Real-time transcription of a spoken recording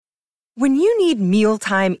When you need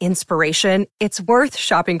mealtime inspiration, it's worth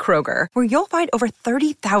shopping Kroger, where you'll find over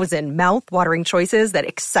 30,000 mouth-watering choices that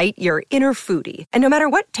excite your inner foodie. And no matter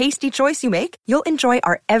what tasty choice you make, you'll enjoy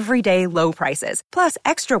our everyday low prices, plus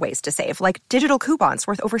extra ways to save, like digital coupons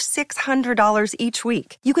worth over $600 each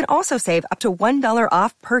week. You can also save up to $1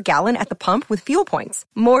 off per gallon at the pump with fuel points.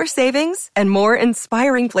 More savings and more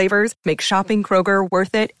inspiring flavors make shopping Kroger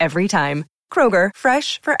worth it every time. Kroger,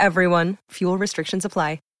 fresh for everyone. Fuel restrictions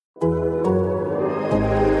apply.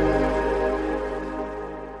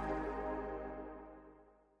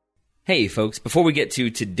 Hey folks, before we get to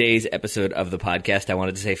today's episode of the podcast, I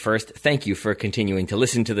wanted to say first, thank you for continuing to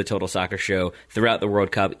listen to the Total Soccer Show throughout the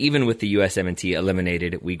World Cup. Even with the USMNT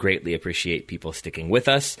eliminated, we greatly appreciate people sticking with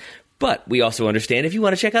us. But we also understand if you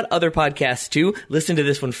want to check out other podcasts too, listen to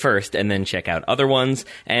this one first and then check out other ones.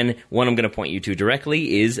 And one I'm going to point you to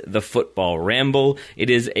directly is the Football Ramble. It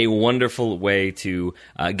is a wonderful way to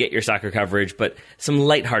get your soccer coverage, but some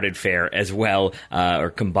lighthearted fare as well, or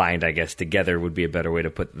combined, I guess, together would be a better way to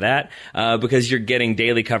put that, because you're getting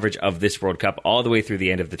daily coverage of this World Cup all the way through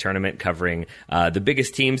the end of the tournament, covering the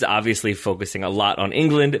biggest teams, obviously focusing a lot on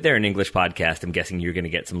England. They're an English podcast. I'm guessing you're going to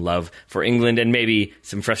get some love for England and maybe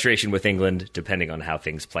some frustration with England, depending on how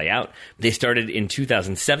things play out. They started in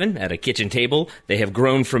 2007 at a kitchen table. They have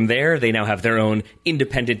grown from there. They now have their own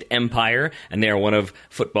independent empire, and they are one of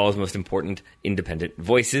football's most important independent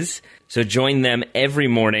voices. So join them every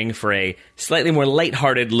morning for a slightly more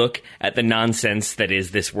lighthearted look at the nonsense that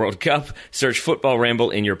is this World Cup. Search Football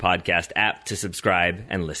Ramble in your podcast app to subscribe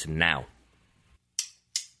and listen now.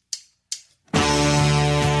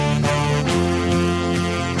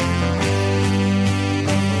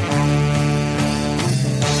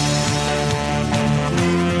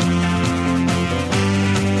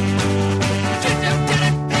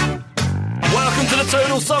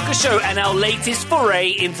 Total Soccer Show and our latest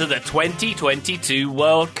foray into the 2022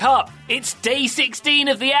 World Cup. It's day 16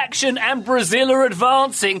 of the action and Brazil are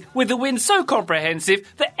advancing with a win so comprehensive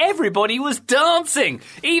that everybody was dancing.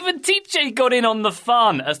 Even Tiche got in on the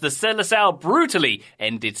fun as the Seleção brutally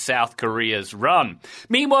ended South Korea's run.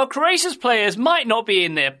 Meanwhile, Croatia's players might not be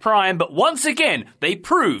in their prime, but once again, they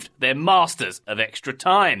proved they're masters of extra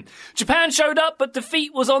time. Japan showed up, but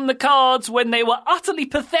defeat was on the cards when they were utterly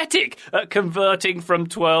pathetic at converting from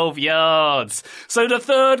 12 yards. So the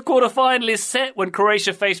third quarter-final is set when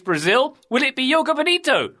Croatia face Brazil. Will it be Yoga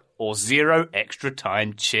Bonito or zero extra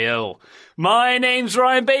time chill? My name's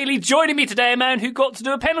Ryan Bailey. Joining me today, a man who got to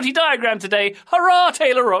do a penalty diagram today. Hurrah,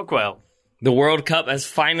 Taylor Rockwell. The World Cup has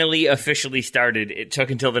finally officially started. It took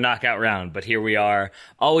until the knockout round, but here we are.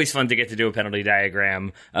 Always fun to get to do a penalty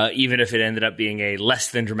diagram, even if it ended up being a less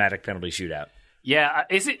than dramatic penalty shootout. Yeah,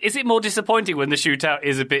 is it more disappointing when the shootout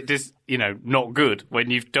is a bit, not good, when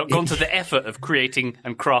you've gone to the effort of creating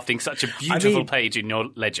and crafting such a beautiful page in your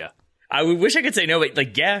ledger? I wish I could say no, but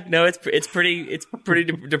it's pretty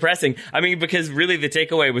depressing. I mean, because really the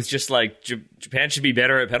takeaway was just like Japan should be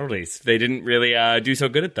better at penalties. They didn't really do so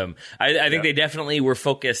good at them. I think they definitely were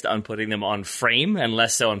focused on putting them on frame and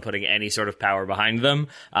less so on putting any sort of power behind them.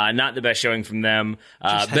 Not the best showing from them.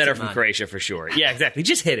 Better from Croatia for sure. Yeah, exactly.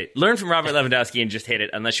 Just hit it. Learn from Robert Lewandowski and just hit it,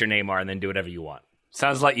 unless you're Neymar, and then do whatever you want.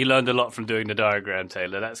 Sounds like you learned a lot from doing the diagram,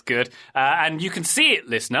 Taylor. That's good. And you can see it,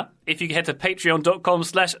 listener, if you head to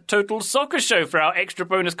patreon.com/Total Soccer Show for our extra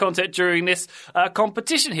bonus content during this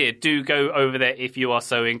competition here. Do go over there if you are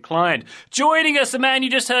so inclined. Joining us, a man, you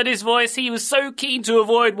just heard his voice. He was so keen to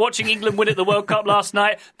avoid watching England win at the World Cup last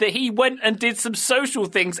night that he went and did some social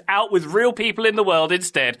things out with real people in the world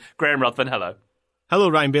instead. Graham Ruthven, hello. Hello,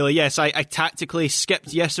 Ryan Bailey. Yes, I tactically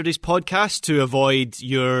skipped yesterday's podcast to avoid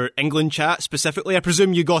your England chat specifically. I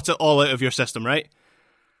presume you got it all out of your system, right?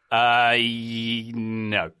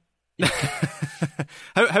 No.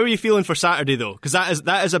 How are you feeling for Saturday, though? Because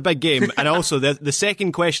that is a big game. And also, the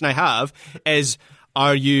second question I have is,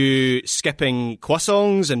 are you skipping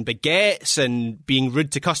croissants and baguettes and being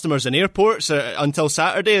rude to customers in airports until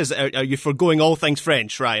Saturday? Are you foregoing all things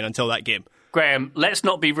French, Ryan, until that game? Graham, let's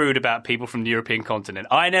not be rude about people from the European continent.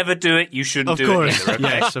 I never do it. You shouldn't do it either. Okay?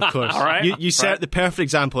 Yes, of course. All right? You set the perfect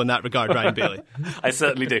example in that regard, Ryan Bailey. I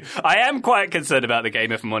certainly do. I am quite concerned about the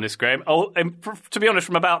game, if I'm honest, Graham. To be honest,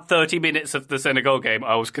 from about 30 minutes of the Senegal game,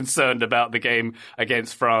 I was concerned about the game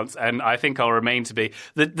against France, and I think I'll remain to be.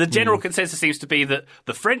 The general consensus seems to be that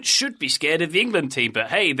the French should be scared of the England team, but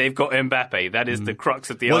hey, they've got Mbappe. That is the crux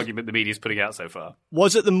of the argument the media's putting out so far.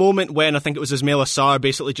 Was it the moment when I think it was Ismail Assar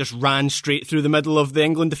basically just ran straight through the middle of the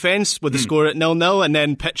England defence with the score at 0-0, and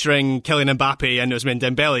then picturing Kylian Mbappe and Ousmane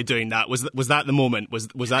Dembele doing that? Was that the moment? Was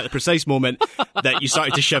that the precise moment that you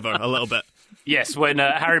started to shiver a little bit? Yes, when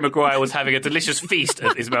Harry Maguire was having a delicious feast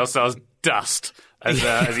at Ismail Sarr's dust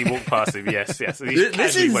as he walked past him. Yes. As he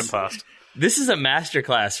casually went past. This is a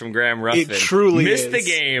masterclass from Graham Ruffin. It truly Miss is. the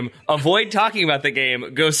game, avoid talking about the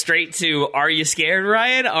game, go straight to, are you scared,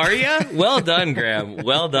 Ryan? Are you? Well done, Graham.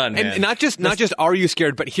 Well done, man. And not just are you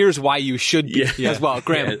scared, but here's why you should be as well.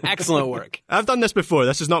 Graham, excellent work. I've done this before.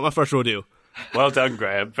 This is not my first rodeo. Well done,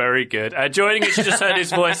 Graham. Very good. Joining us, you just heard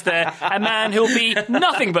his voice there. A man who'll be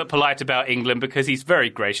nothing but polite about England because he's very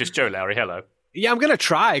gracious. Joe Lowry, hello. Yeah, I'm going to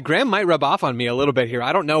try. Graham might rub off on me a little bit here.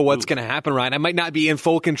 I don't know what's going to happen, Ryan. I might not be in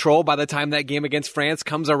full control by the time that game against France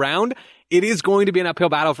comes around. It is going to be an uphill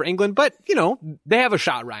battle for England, but, they have a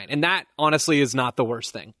shot, Ryan. And that, honestly, is not the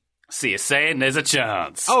worst thing. See, you're saying there's a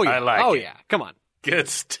chance. Oh, yeah. I like it. Yeah. Come on. Good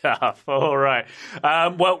stuff. All right.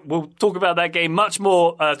 Well, we'll talk about that game much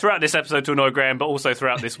more throughout this episode to annoy Graham, but also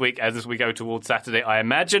throughout this week as we go towards Saturday, I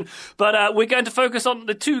imagine. But we're going to focus on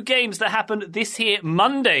the two games that happened this here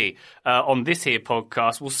Monday on this here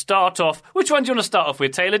podcast. We'll start off. Which one do you want to start off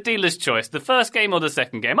with, Taylor? Dealer's choice. The first game or the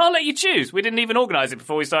second game? I'll let you choose. We didn't even organise it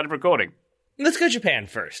before we started recording. Let's go Japan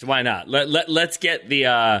first. Why not? Let's get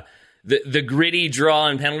the gritty draw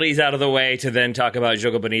and penalties out of the way to then talk about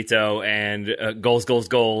Jogo Bonito and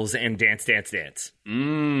goals, and dance.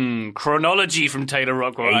 Chronology from Taylor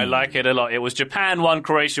Rockwell. I like it a lot. It was Japan 1,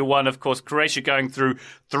 Croatia 1. Of course, Croatia going through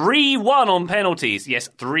 3-1 on penalties. Yes,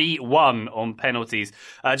 3-1 on penalties.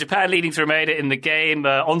 Japan leading through made it in the game,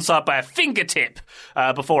 onside by a fingertip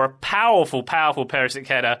before a powerful Perisic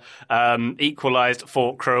header equalised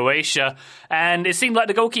for Croatia. And it seemed like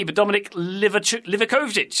the goalkeeper, Dominik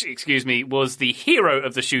Livakovic, was the hero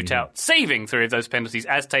of the shootout, saving 3 of those penalties,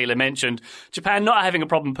 as Taylor mentioned. Japan not having a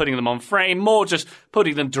problem putting them on frame, more just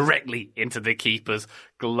putting them directly into the keeper's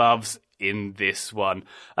gloves in this one.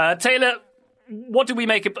 Taylor, what did we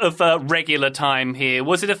make of regular time here?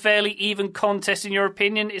 Was it a fairly even contest in your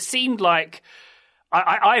opinion? It seemed like,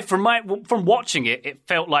 from watching it, it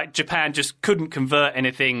felt like Japan just couldn't convert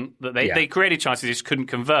anything that they created chances, just couldn't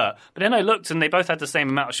convert. But then I looked and they both had the same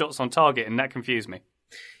amount of shots on target, and that confused me.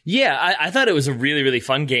 Yeah, I thought it was a really, really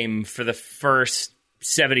fun game for the first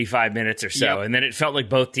 75 minutes or so. Yep. And then it felt like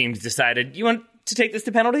both teams decided, you want to take this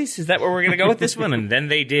to penalties? Is that where we're going to go with this one? And then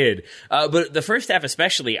they did. But the first half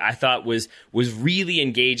especially, I thought was really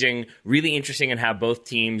engaging, really interesting in how both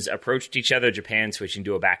teams approached each other. Japan switching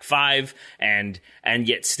to a back five and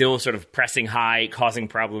yet still sort of pressing high, causing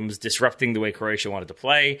problems, disrupting the way Croatia wanted to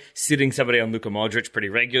play, sitting somebody on Luka Modric pretty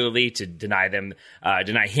regularly to deny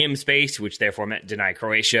him space, which therefore meant deny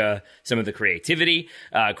Croatia some of the creativity.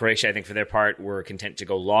 Croatia, I think for their part, were content to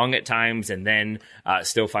go long at times and then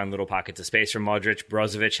still find little pockets of space from Modric.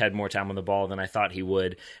 Brozovic had more time on the ball than I thought he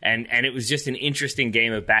would. And it was just an interesting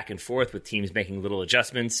game of back and forth with teams making little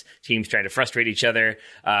adjustments, teams trying to frustrate each other,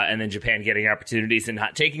 and then Japan getting opportunities and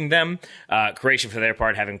not taking them. Croatia, for their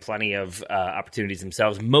part, having plenty of opportunities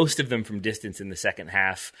themselves, most of them from distance in the second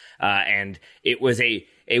half. And it was a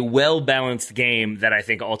well-balanced game that I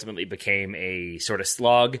think ultimately became a sort of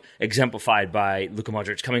slog, exemplified by Luka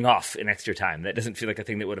Modric coming off in extra time. That doesn't feel like a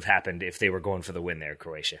thing that would have happened if they were going for the win there,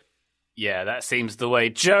 Croatia. Yeah, that seems the way.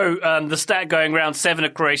 Joe, the stat going around, 7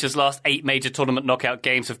 of Croatia's last 8 major tournament knockout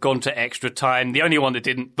games have gone to extra time. The only one that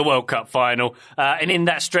didn't, the World Cup final. And in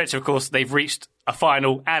that stretch, of course, they've reached a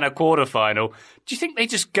final and a quarter-final. Do you think they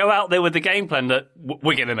just go out there with the game plan that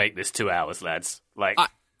we're going to make this 2 hours, lads? Like,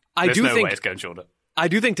 there's no way it's going shorter. I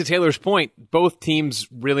do think, to Taylor's point, both teams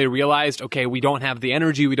really realized, okay, we don't have the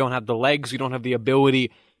energy, we don't have the legs, we don't have the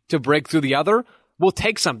ability to break through the other. We'll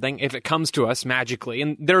take something if it comes to us magically.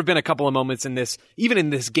 And there have been a couple of moments in this, even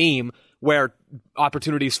in this game, where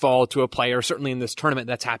opportunities fall to a player. Certainly in this tournament,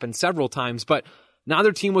 that's happened several times. But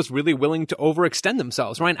neither team was really willing to overextend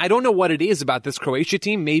themselves. Ryan, I don't know what it is about this Croatia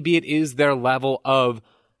team. Maybe it is their level of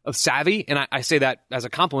savvy. And I say that as a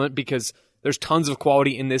compliment because there's tons of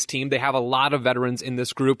quality in this team. They have a lot of veterans in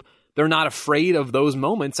this group. They're not afraid of those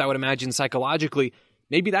moments, I would imagine, psychologically.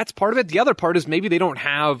 Maybe that's part of it. The other part is maybe they don't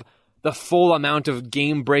have the full amount of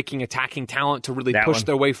game-breaking attacking talent to really push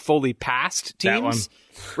their way fully past teams.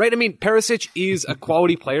 Right? I mean, Perisic is a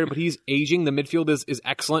quality player, but he's aging. The midfield is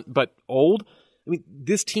excellent, but old. I mean,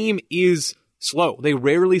 this team is slow. They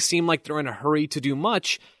rarely seem like they're in a hurry to do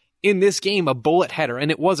much. In this game, a bullet header, and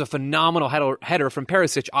it was a phenomenal header from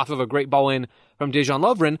Perisic off of a great ball in from Dejan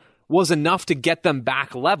Lovren, was enough to get them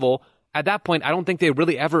back level. At that point, I don't think they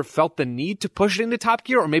really ever felt the need to push it into top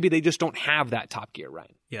gear, or maybe they just don't have that top gear,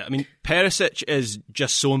 Ryan. Yeah, I mean, Perisic is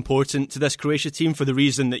just so important to this Croatia team for the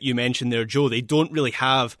reason that you mentioned there, Joe. They don't really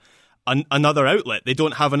have another outlet. They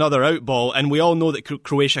don't have another out ball, and we all know that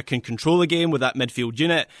Croatia can control the game with that midfield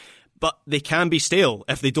unit. but they can be stale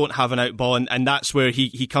if they don't have an out ball, and that's where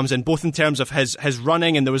he comes in, both in terms of his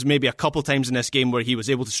running, and there was maybe a couple times in this game where he was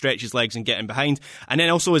able to stretch his legs and get in behind, and then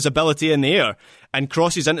also his ability in the air. And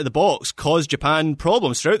crosses into the box caused Japan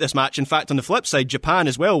problems throughout this match. In fact, on the flip side, Japan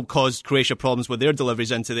as well caused Croatia problems with their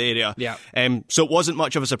deliveries into the area. Yeah. So it wasn't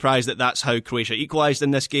much of a surprise that that's how Croatia equalised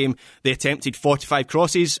in this game. They attempted 45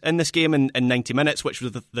 crosses in this game in 90 minutes, which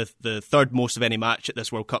was the third most of any match at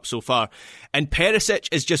this World Cup so far. And Perisic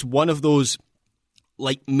is just one of those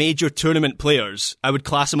major tournament players. I would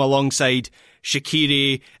class him alongside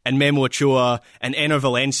Shaqiri and Memo Ochoa and Enner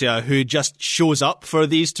Valencia, who just shows up for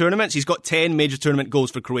these tournaments. He's got 10 major tournament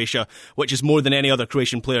goals for Croatia, which is more than any other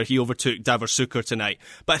Croatian player. He overtook Davor Suker tonight.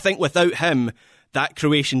 But I think without him, that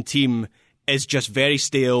Croatian team is just very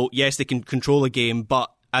stale. Yes, they can control a game,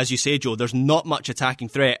 but as you say, Joe, there's not much attacking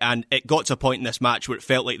threat, and it got to a point in this match where it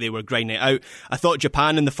felt like they were grinding it out. I thought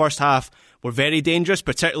Japan in the first half were very dangerous,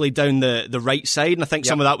 particularly down the right side, and I think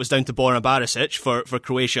some of that was down to Bojan Barisic for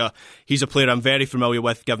Croatia. He's a player I'm very familiar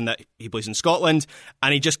with, given that he plays in Scotland,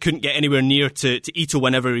 and he just couldn't get anywhere near to Ito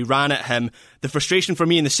whenever he ran at him. The frustration for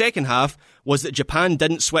me in the second half was that Japan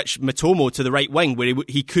didn't switch Mitomo to the right wing, where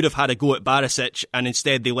he could have had a go at Barisic, and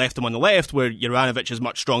instead they left him on the left, where Juranovic is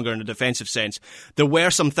much stronger in a defensive sense. There were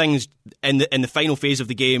some things in the final phase of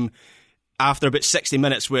the game after about 60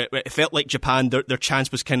 minutes where it felt like Japan, their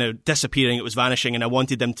chance was kind of disappearing, it was vanishing, and I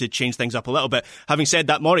wanted them to change things up a little bit. Having said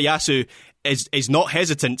that, Moriyasu is not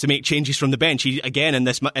hesitant to make changes from the bench. He, again, in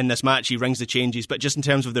this match, he rings the changes, but just in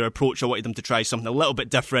terms of their approach, I wanted them to try something a little bit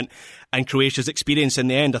different, and Croatia's experience in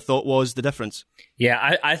the end, I thought, was the difference.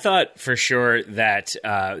 Yeah, I thought for sure that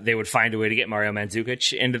they would find a way to get Mario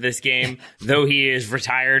Mandzukic into this game. Though he is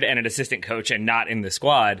retired and an assistant coach and not in the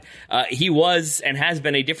squad, he was and has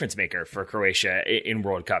been a difference maker for Croatia in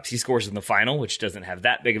World Cups. He scores in the final, which doesn't have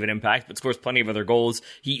that big of an impact, but scores plenty of other goals.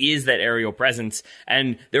 He is that aerial presence,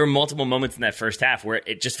 and there were multiple moments in that first half where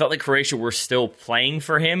it just felt like Croatia were still playing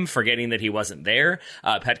for him, forgetting that he wasn't there.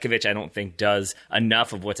 Petkovic, I don't think, does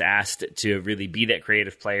enough of what's asked to really be that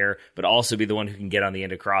creative player, but also be the one who can get on the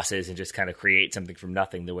end of crosses and just kind of create something from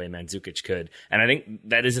nothing the way Mandzukic could. And I think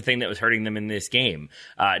that is the thing that was hurting them in this game.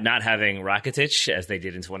 Not having Rakitic, as they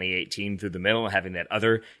did in 2018, through the middle, and having that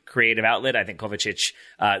other creative outlet. I think Kovacic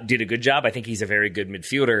did a good job. I think he's a very good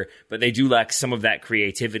midfielder, but they do lack some of that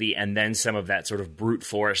creativity and then some of that sort of brute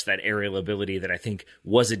force, that aerial ability that I think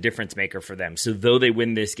was a difference maker for them. So though they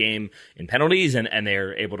win this game in penalties and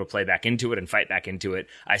they're able to play back into it and fight back into it,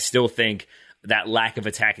 I still think that lack of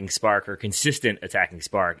attacking spark or consistent attacking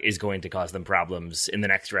spark is going to cause them problems in the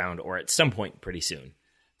next round or at some point pretty soon.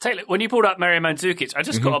 Taylor, when you pulled up Mario Mandzukic, I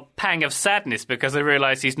just got a pang of sadness because I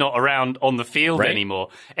realised he's not around on the field anymore.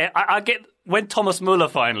 I get when Thomas Muller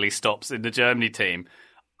finally stops in the Germany team,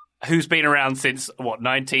 who's been around since,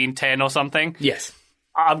 1910 or something? Yes.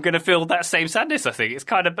 I'm going to feel that same sadness, I think. It's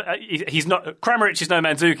kind of, he's not, Kramaric is no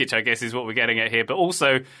Mandzukic, I guess, is what we're getting at here, but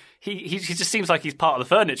also he just seems like he's part of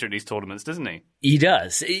the furniture in these tournaments, doesn't he? He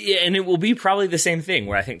does. And it will be probably the same thing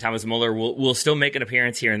where I think Thomas Muller will still make an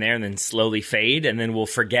appearance here and there and then slowly fade, and then we'll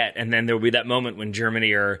forget. And then there will be that moment when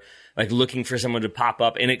Germany are looking for someone to pop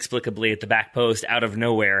up inexplicably at the back post out of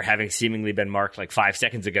nowhere, having seemingly been marked 5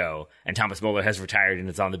 seconds ago, and Thomas Muller has retired and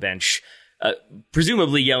is on the bench.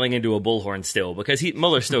 Presumably yelling into a bullhorn still, because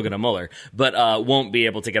Muller's still going to Muller, but won't be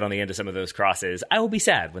able to get on the end of some of those crosses. I will be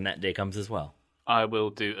sad when that day comes as well. I will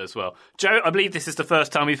do as well. Joe, I believe this is the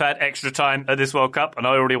first time we've had extra time at this World Cup, and I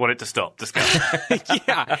already want it to stop. Discuss.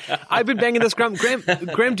 Yeah, I've been banging this drum.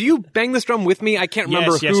 Graham, do you bang this drum with me? I can't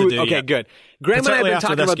remember yes, who. I do, okay, yeah. good. Graham and I have been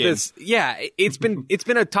talking about game. this. Yeah, it's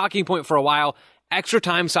been a talking point for a while. Extra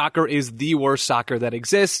time soccer is the worst soccer that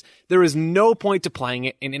exists. There is no point to playing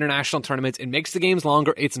it in international tournaments. It makes the games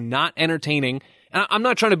longer. It's not entertaining. And I'm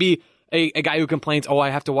not trying to be a guy who complains, I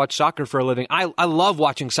have to watch soccer for a living. I love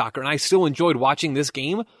watching soccer, and I still enjoyed watching this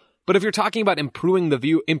game. But if you're talking about improving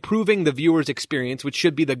the viewer's experience, which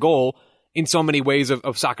should be the goal in so many ways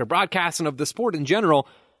of soccer broadcasts and of the sport in general,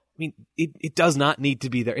 I mean, it does not need to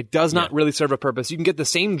be there. It does not really serve a purpose. You can get the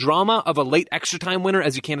same drama of a late extra time winner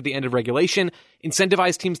as you can at the end of regulation,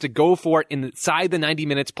 incentivize teams to go for it inside the 90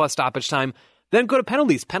 minutes plus stoppage time, then go to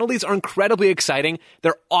penalties. Penalties are incredibly exciting.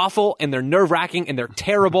 They're awful, and they're nerve-wracking, and they're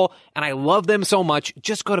terrible, and I love them so much.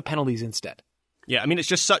 Just go to penalties instead. Yeah, I mean, it's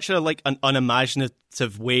just such an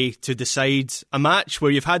unimaginative way to decide a match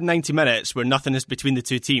where you've had 90 minutes where nothing is between the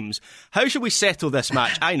two teams. How should we settle this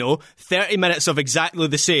match? I know, 30 minutes of exactly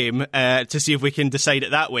the same to see if we can decide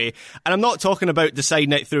it that way. And I'm not talking about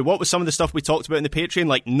deciding it through what was some of the stuff we talked about in the Patreon,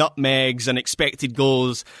 like nutmegs and expected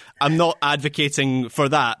goals. I'm not advocating for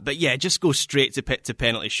that. But yeah, just go straight to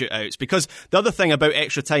penalty shootouts. Because the other thing about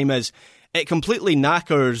extra time is it completely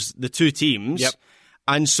knackers the two teams. Yep.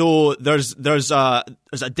 And so there's a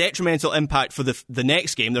detrimental impact for the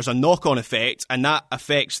next game. There's a knock-on effect, and that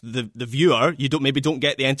affects the viewer. You don't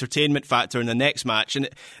get the entertainment factor in the next match, and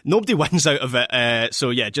nobody wins out of it. So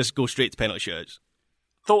yeah, just go straight to penalty shootouts.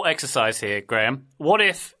 Thought exercise here, Graham. What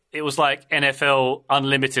if it was like NFL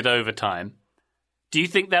unlimited overtime? Do you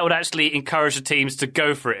think that would actually encourage the teams to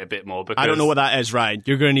go for it a bit more? Because I don't know what that is, Ryan.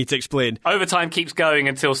 You're going to need to explain. Overtime keeps going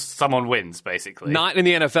until someone wins, basically. Not in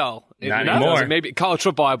the NFL. Not anymore. Maybe college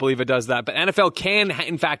football, I believe it does that. But NFL can,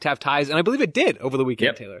 in fact, have ties, and I believe it did over the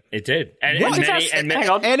weekend, Taylor. It did. And Hang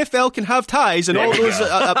on. NFL can have ties, and all those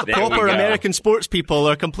proper go. American sports people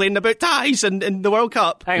are complaining about ties in the World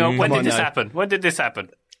Cup. Hang on. When did this now. happen? When did this happen?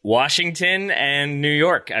 Washington and New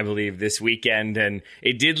York, I believe, this weekend. And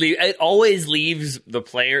it always leaves the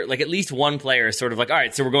player, like at least one player sort of like, all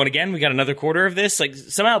right, so we're going again. We got another quarter of this. Like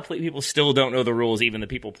somehow people still don't know the rules, even the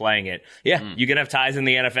people playing it. Yeah, you can have ties in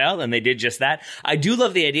the NFL, and they did just that. I do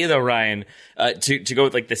love the idea though, Ryan, to go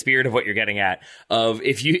with like the spirit of what you're getting at, of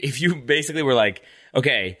if you basically were like,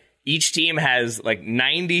 okay, each team has like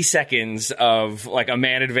 90 seconds of like a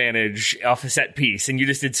man advantage off a set piece, and you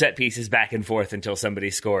just did set pieces back and forth until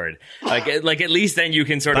somebody scored. Like at least then you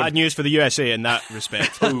can sort of... Bad news for the USA in that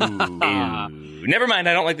respect. Ooh. Never mind,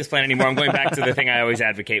 I don't like this plan anymore. I'm going back to the thing I always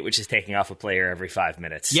advocate, which is taking off a player every 5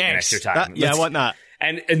 minutes. Yes, in extra time. I want that.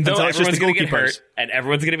 And though everyone's going to get hurt and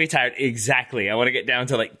everyone's going to be tired, exactly. I want to get down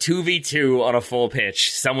to like 2v2 on a full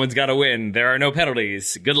pitch. Someone's got to win. There are no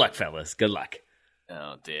penalties. Good luck, fellas. Good luck.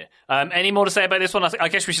 Oh, dear. Any more to say about this one? I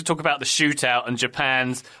guess we should talk about the shootout and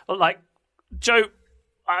Japan's. Like, Joe,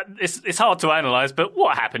 it's hard to analyse, but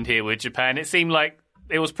what happened here with Japan? It seemed like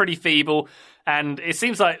it was pretty feeble, and it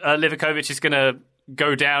seems like Livakovic is going to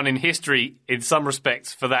go down in history in some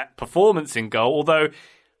respects for that performance in goal, although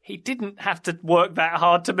he didn't have to work that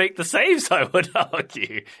hard to make the saves, I would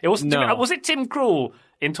argue. Was it Tim Krul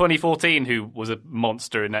in 2014 who was a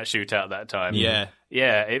monster in that shootout at that time? Yeah.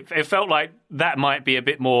 Yeah, it felt like that might be a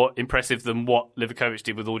bit more impressive than what Livakovic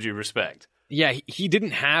did, with all due respect. Yeah, he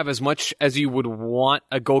didn't have as much as you would want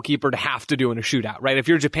a goalkeeper to have to do in a shootout, right? If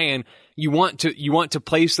you're Japan, you want to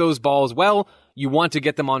place those balls well. You want to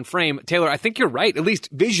get them on frame. Taylor, I think you're right, at least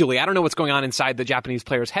visually. I don't know what's going on inside the Japanese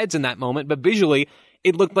players' heads in that moment, but visually,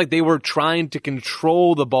 it looked like they were trying to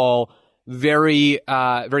control the ball very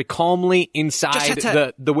calmly inside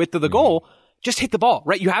the width of the goal. Just hit the ball,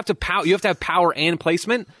 right? You have to have power and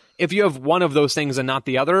placement. If you have one of those things and not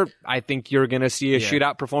the other, I think you're going to see a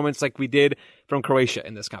shootout performance like we did from Croatia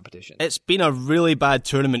in this competition. It's been a really bad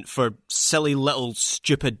tournament for silly little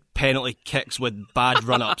stupid penalty kicks with bad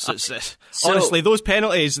run-ups. Honestly, these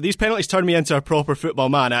penalties turn me into a proper football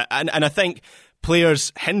man. And I think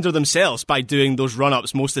players hinder themselves by doing those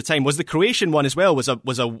run-ups most of the time. Was the Croatian one as well?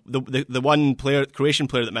 The one Croatian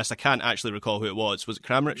player that missed? I can't actually recall who it was. Was it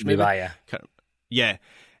Kramaric? Maybe. Yeah.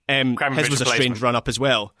 His was a strange run-up as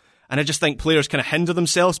well. And I just think players kind of hinder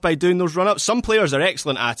themselves by doing those run-ups. Some players are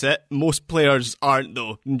excellent at it. Most players aren't,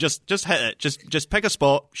 though. Just hit it. Just pick a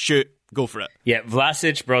spot, shoot, go for it. Yeah,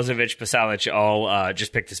 Vlasic, Brozovic, Pasalic all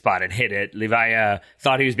just picked a spot and hit it. Livaya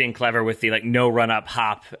thought he was being clever with the no run-up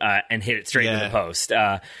hop and hit it straight to the post.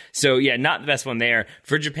 So yeah, not the best one there.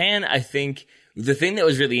 For Japan, I think the thing that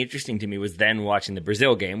was really interesting to me was then watching the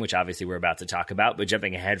Brazil game, which obviously we're about to talk about, but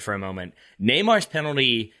jumping ahead for a moment, Neymar's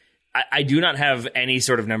penalty, I do not have any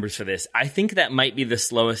sort of numbers for this. I think that might be the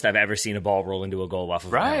slowest I've ever seen a ball roll into a goal off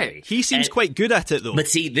of a penalty. He seems quite good at it, though. But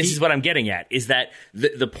see, this is what I'm getting at, is that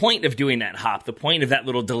the point of doing that hop, the point of that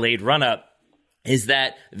little delayed run-up, is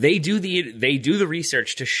that they do the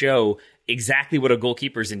research to show exactly what a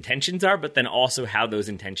goalkeeper's intentions are, but then also how those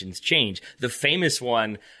intentions change. The famous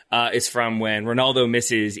one is from when Ronaldo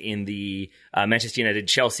misses in the Manchester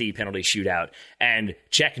United-Chelsea penalty shootout. And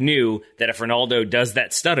Cech knew that if Ronaldo does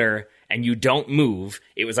that stutter and you don't move,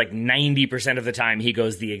 it was like 90% of the time he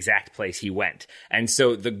goes the exact place he went. And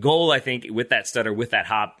so the goal, I think, with that stutter, with that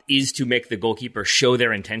hop, is to make the goalkeeper show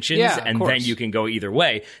their intentions, and then you can go either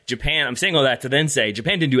way. Japan, I'm saying all that to then say,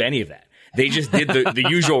 Japan didn't do any of that. They just did the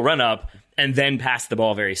usual run-up, and then pass the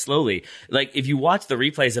ball very slowly. Like, if you watch the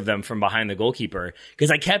replays of them from behind the goalkeeper,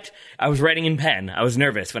 because I was writing in pen. I was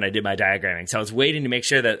nervous when I did my diagramming. So I was waiting to make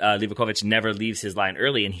sure that Livakovic never leaves his line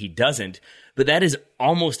early, and he doesn't. But that is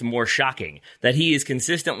almost more shocking, that he is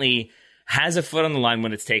consistently has a foot on the line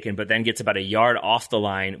when it's taken, but then gets about a yard off the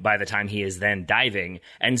line by the time he is then diving,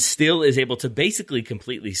 and still is able to basically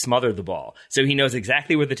completely smother the ball. So he knows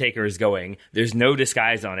exactly where the taker is going. There's no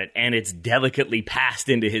disguise on it, and it's delicately passed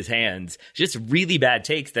into his hands. Just really bad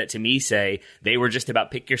takes that to me say they were just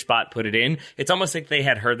about pick your spot, put it in. It's almost like they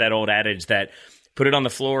had heard that old adage that put it on the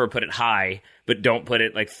floor or put it high, but don't put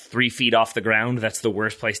it like 3 feet off the ground. That's the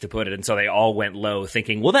worst place to put it. And so they all went low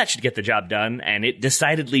thinking, well, that should get the job done. And it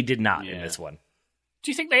decidedly did not in this one.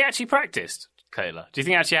 Do you think they actually practiced, Kayla? Do you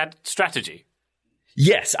think they actually had strategy?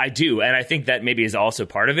 Yes, I do. And I think that maybe is also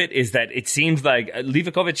part of it, is that it seems like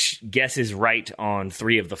Livakovic guesses right on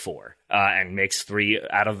 3 of the 4 and makes 3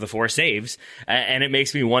 out of the 4 saves. And it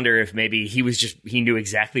makes me wonder if maybe he knew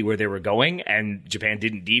exactly where they were going and Japan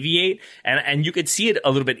didn't deviate. And you could see it a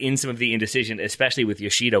little bit in some of the indecision, especially with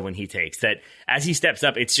Yoshida when he takes that. As he steps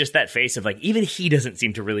up, it's just that face of like, even he doesn't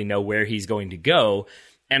seem to really know where he's going to go.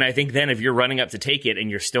 And I think then if you're running up to take it and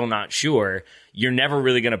you're still not sure, you're never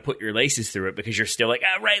really going to put your laces through it because you're still like,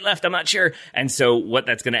 right, left, I'm not sure. And so what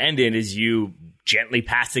that's going to end in is you gently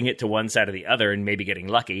passing it to one side or the other and maybe getting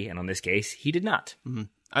lucky. And on this case, he did not. Mm-hmm.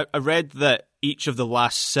 I read that each of the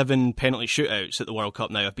last 7 penalty shootouts at the World Cup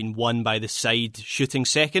now have been won by the side shooting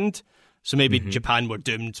second. So maybe Japan were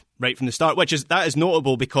doomed right from the start, that is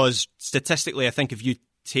notable because statistically, I think if you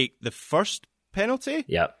take the first penalty,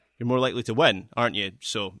 yep, you're more likely to win, aren't you?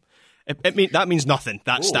 So that means nothing,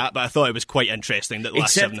 that stat, but I thought it was quite interesting that the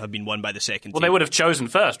last 7 have been won by the second team. They would have chosen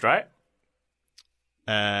first, right?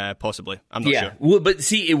 Possibly. I'm not sure. Well, but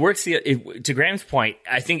see, it works to Graham's point.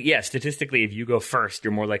 I think, statistically, if you go first,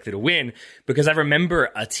 you're more likely to win. Because I remember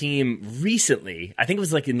a team recently, I think it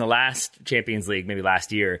was like in the last Champions League, maybe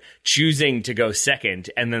last year, choosing to go second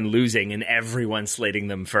and then losing, and everyone slating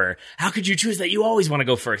them for, how could you choose that? You always want to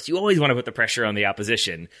go first. You always want to put the pressure on the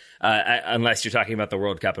opposition, unless you're talking about the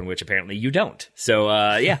World Cup, in which apparently you don't. So,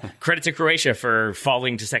 credit to Croatia for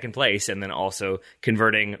falling to second place and then also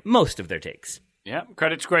converting most of their takes. Yeah,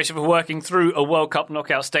 credit to Croatia for working through a World Cup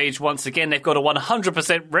knockout stage once again. They've got a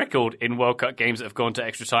 100% record in World Cup games that have gone to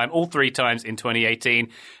extra time, all 3 times in 2018,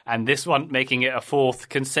 and this one making it a 4th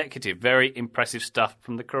consecutive. Very impressive stuff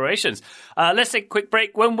from the Croatians. Let's take a quick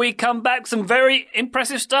break. When we come back, some very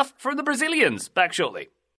impressive stuff from the Brazilians. Back shortly.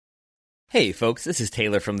 Hey folks, this is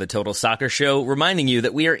Taylor from the Total Soccer Show, reminding you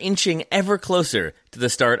that we are inching ever closer to the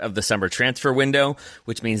start of the summer transfer window,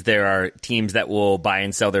 which means there are teams that will buy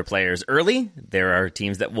and sell their players early, there are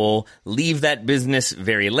teams that will leave that business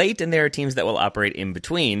very late, and there are teams that will operate in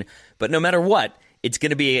between. But no matter what, it's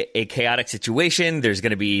going to be a chaotic situation. There's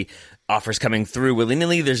going to be offers coming through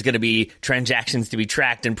willy-nilly. There's going to be transactions to be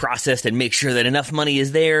tracked and processed and make sure that enough money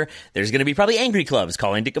is there. There's going to be probably angry clubs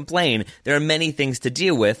calling to complain. There are many things to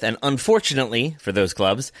deal with, and unfortunately for those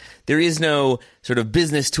clubs, there is no sort of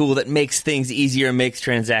business tool that makes things easier, makes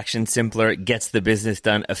transactions simpler, gets the business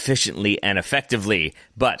done efficiently and effectively.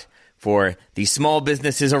 But for the small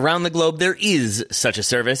businesses around the globe, there is such a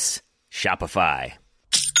service, Shopify.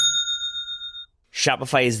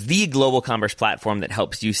 Shopify is the global commerce platform that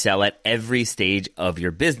helps you sell at every stage of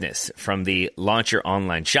your business, from the launch your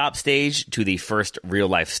online shop stage to the first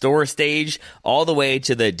real-life store stage, all the way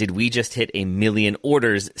to the did we just hit 1 million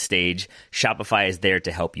orders stage. Shopify is there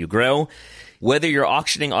to help you grow. Whether you're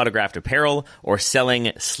auctioning autographed apparel or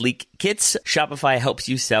selling sleek kits, Shopify helps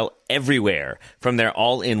you sell everywhere. From their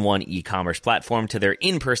all-in-one e-commerce platform to their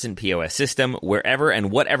in-person POS system, wherever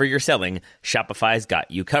and whatever you're selling, Shopify's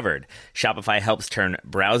got you covered. Shopify helps turn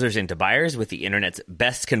browsers into buyers with the internet's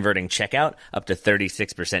best converting checkout, up to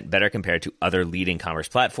 36% better compared to other leading commerce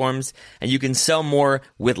platforms. And you can sell more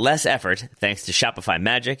with less effort thanks to Shopify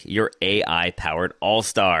Magic, your AI-powered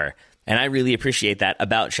all-star. And I really appreciate that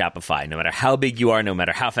about Shopify. No matter how big you are, no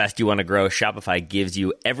matter how fast you want to grow, Shopify gives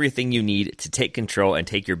you everything you need to take control and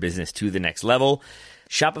take your business to the next level.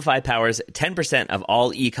 Shopify powers 10% of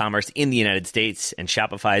all e-commerce in the United States, and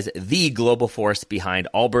Shopify's the global force behind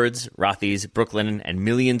Allbirds, Rothy's, Brooklinen, and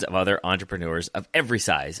millions of other entrepreneurs of every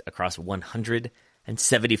size across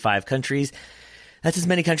 175 countries. That's as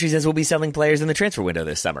many countries as will be selling players in the transfer window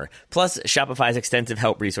this summer. Plus, Shopify's extensive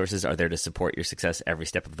help resources are there to support your success every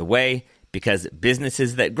step of the way, because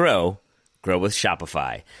businesses that grow with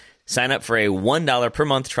Shopify. Sign up for a $1 per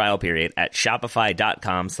month trial period at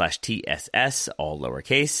shopify.com/TSS, all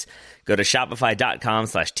lowercase. Go to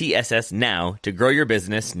shopify.com/TSS now to grow your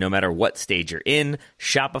business no matter what stage you're in.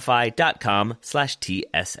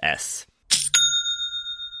 Shopify.com/TSS.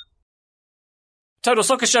 Total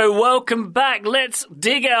Soccer Show, welcome back. Let's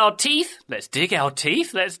dig our teeth. Let's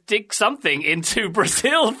dig something into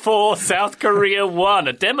Brazil 4, South Korea 1.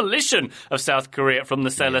 A demolition of South Korea from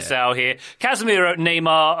the Seleção here. Casemiro,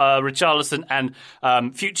 Neymar, Richarlison,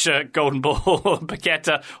 and future Golden Ball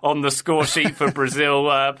Paqueta on the score sheet for Brazil.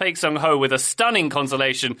 Paik Sung-ho with a stunning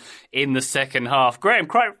consolation in the second half. Graham,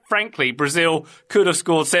 quite frankly, Brazil could have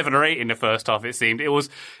scored 7 or 8 in the first half, it seemed. It was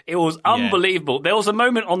unbelievable. There was a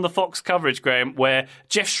moment on the Fox coverage, Graham, where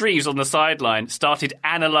Jeff Shreves on the sideline started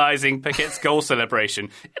analysing Paquet's goal celebration.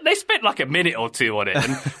 They spent like a minute or two on it.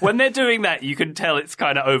 And when they're doing that, you can tell it's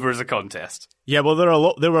kind of over as a contest. Yeah, well,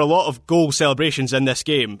 there were a lot of goal celebrations in this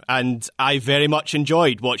game, and I very much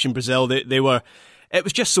enjoyed watching Brazil. It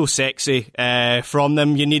was just so sexy from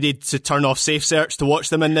them. You needed to turn off Safe Search to watch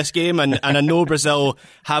them in this game, and I know Brazil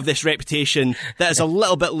have this reputation that is a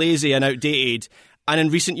little bit lazy and outdated, and in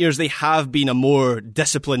recent years they have been a more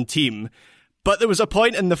disciplined team. But there was a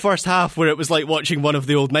point in the first half where it was like watching one of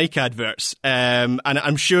the old Nike adverts. And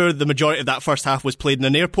I'm sure the majority of that first half was played in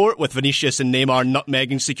an airport with Vinicius and Neymar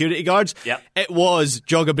nutmegging security guards. Yep. It was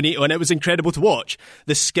Joga Bonito, and it was incredible to watch.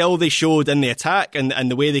 The skill they showed in the attack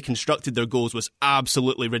and the way they constructed their goals was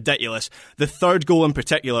absolutely ridiculous. The third goal in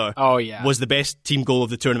particular was the best team goal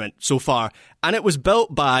of the tournament so far. And it was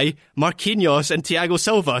built by Marquinhos and Thiago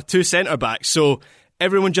Silva, 2 centre-backs. So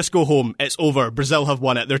everyone just go home. It's over. Brazil have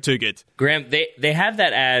won it. They're too good. Graham, they have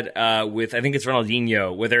that ad with, I think it's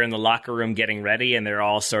Ronaldinho, where they're in the locker room getting ready and they're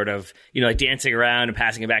all sort of, like dancing around and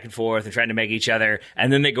passing it back and forth and trying to make each other.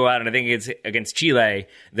 And then they go out, and I think it's against Chile.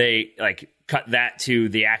 They cut that to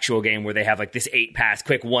the actual game where they have this 8-pass,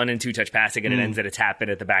 quick 1 and 2 touch passing, and it ends at a tap in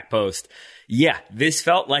at the back post. Yeah, this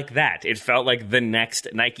felt like that. It felt like the next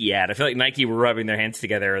Nike ad. I feel like Nike were rubbing their hands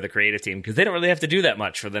together, or the creative team, because they don't really have to do that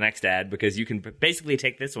much for the next ad, because you can basically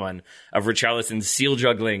take this one of Richarlison seal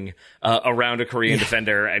juggling around a Korean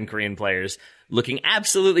defender and Korean players, looking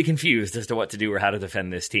absolutely confused as to what to do or how to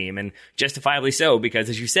defend this team, and justifiably so, because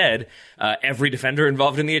as you said, every defender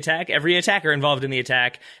involved in the attack, every attacker involved in the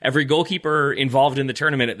attack, every goalkeeper involved in the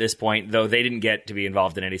tournament at this point, though they didn't get to be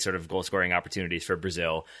involved in any sort of goal-scoring opportunities for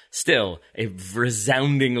Brazil, still a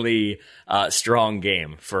resoundingly strong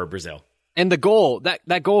game for Brazil. And the goal,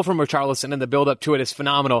 that goal from Richarlison and the build-up to it is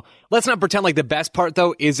phenomenal. Let's not pretend like the best part,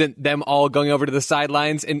 though, isn't them all going over to the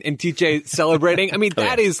sidelines and TJ celebrating. I mean,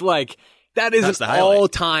 that is an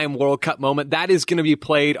all-time World Cup moment. That is going to be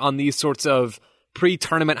played on these sorts of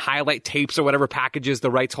pre-tournament highlight tapes or whatever packages the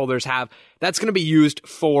rights holders have. That's going to be used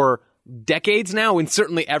for decades now, and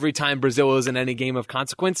certainly every time Brazil is in any game of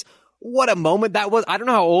consequence. What a moment that was. I don't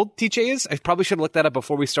know how old TJ is. I probably should have looked that up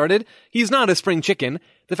before we started. He's not a spring chicken.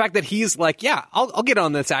 The fact that he's like, yeah, I'll get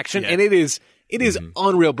on this action. And it is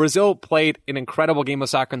unreal. Brazil played an incredible game of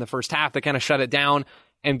soccer in the first half. They kind of shut it down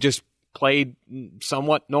and just played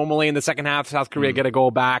somewhat normally in the second half. South Korea get a goal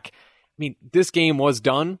back. I mean, this game was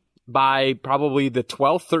done by probably the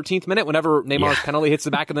 12th, 13th minute. Whenever Neymar's penalty hits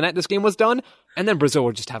the back of the net, this game was done. And then Brazil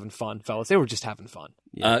were just having fun, fellas. They were just having fun.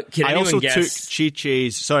 I also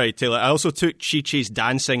took Chiche's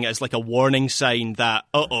dancing as like a warning sign that,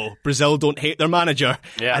 Brazil don't hate their manager.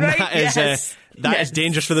 Yeah. And that is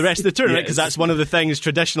dangerous for the rest of the tournament, because that's one of the things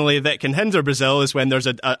traditionally that can hinder Brazil, is when there's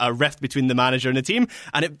a rift between the manager and the team.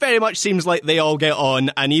 And it very much seems like they all get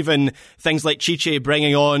on, and even things like Chiche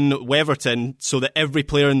bringing on Weverton so that every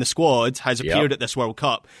player in the squad has appeared at this World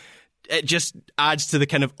Cup. It just adds to the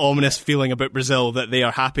kind of ominous feeling about Brazil that they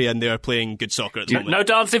are happy and they are playing good soccer at the moment. No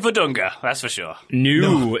dancing for Dunga, that's for sure.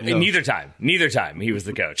 No. Neither time he was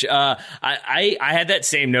the coach. I had that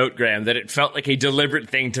same note, Graham, that it felt like a deliberate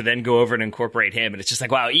thing to then go over and incorporate him. And it's just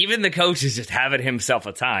like, wow, even the coach is just having himself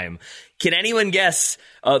a time. Can anyone guess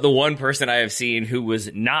the one person I have seen who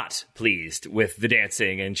was not pleased with the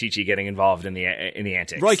dancing and Chichi getting involved in the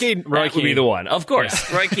antics? Roy Keane. That would be the one. Of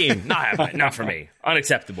course. Yeah. Roy Keane. Not for me.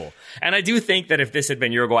 Unacceptable. And I do think that if this had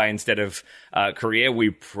been Uruguay instead of Korea,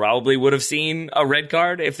 we probably would have seen a red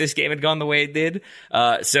card if this game had gone the way it did.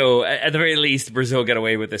 So at the very least, Brazil got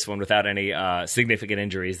away with this one without any significant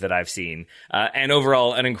injuries that I've seen. And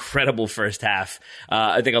overall, an incredible first half.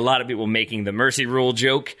 I think a lot of people making the mercy rule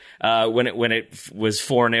joke when it was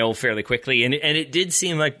 4-0 fairly quickly. And it did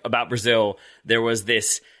seem like about Brazil, there was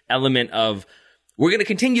this element of, we're going to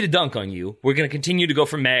continue to dunk on you. We're going to continue to go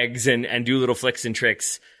for megs and do little flicks and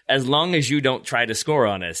tricks as long as you don't try to score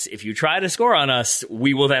on us. If you try to score on us,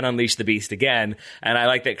 we will then unleash the beast again. And I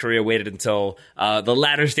like that Korea waited until the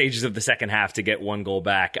latter stages of the second half to get one goal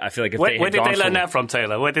back. I feel like if where did they learn that from,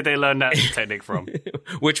 Taylor? Where did they learn that technique from?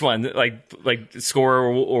 Which one? Like score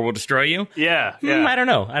or we'll destroy you? Yeah. I don't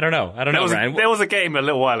know, Ryan. There was a game a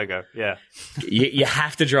little while ago. Yeah. You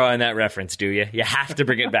have to draw in that reference, do you? You have to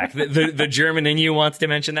bring it back. The German in you wants to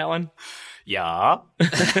mention that one? Yeah.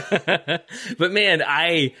 But man,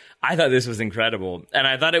 I thought this was incredible. And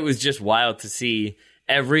I thought it was just wild to see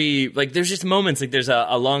there's just moments, like there's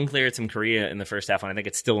a long clearance from Korea in the first half, and I think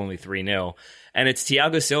it's still only 3-0. And it's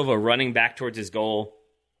Thiago Silva running back towards his goal,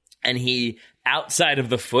 and he, outside of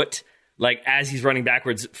the foot, like as he's running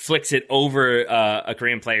backwards, flicks it over a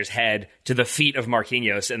Korean player's head to the feet of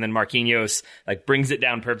Marquinhos, and then Marquinhos like brings it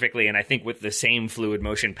down perfectly, and I think with the same fluid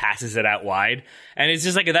motion passes it out wide. And it's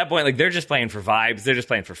just like at that point, like they're just playing for vibes, they're just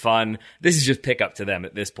playing for fun. This is just pickup to them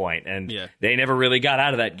at this point, and they never really got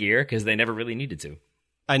out of that gear because they never really needed to.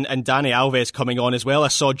 And Dani Alves coming on as well. I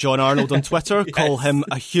saw John Arnold on Twitter call him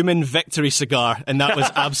a human victory cigar, and that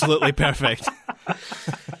was absolutely perfect.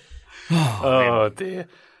 Oh dear.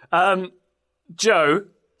 Joe,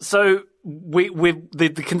 so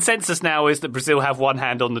the consensus now is that Brazil have one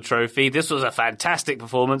hand on the trophy. This was a fantastic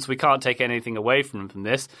performance. We can't take anything away from them from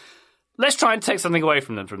this. Let's try and take something away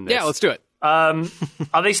from them from this. Yeah, let's do it.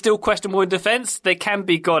 Are they still questionable in defence? They can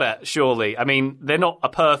be got at, surely. I mean, they're not a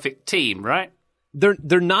perfect team, right?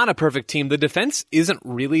 They're not a perfect team. The defense isn't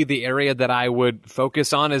really the area that I would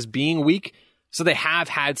focus on as being weak. So they have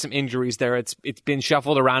had some injuries there. It's been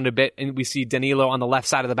shuffled around a bit, and we see Danilo on the left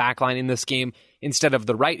side of the back line in this game instead of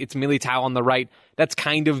the right. It's Militao on the right. That's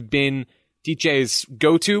kind of been Tiche's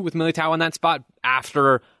go-to with Militao on that spot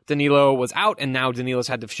after Danilo was out, and now Danilo's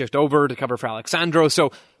had to shift over to cover for Alexandro.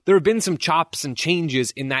 So there have been some chops and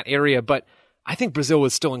changes in that area, but I think Brazil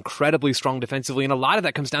was still incredibly strong defensively, and a lot of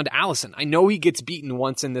that comes down to Alisson. I know he gets beaten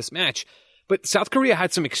once in this match, but South Korea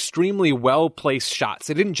had some extremely well-placed shots.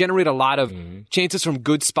 They didn't generate a lot of chances from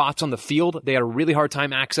good spots on the field. They had a really hard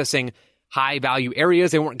time accessing high-value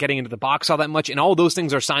areas. They weren't getting into the box all that much, and all those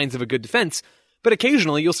things are signs of a good defense. But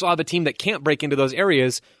occasionally, you'll still have a team that can't break into those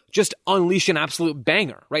areas just unleash an absolute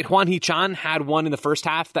banger, right? Hwan Hee-chan had one in the first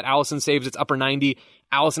half that Alisson saves its upper 90.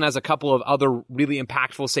 Alisson has a couple of other really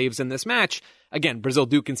impactful saves in this match. Again, Brazil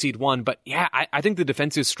do concede one, but yeah, I think the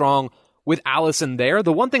defense is strong with Alisson there.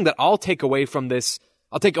 The one thing that I'll take away from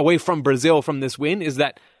Brazil from this win is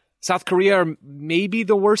that South Korea are maybe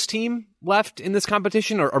the worst team left in this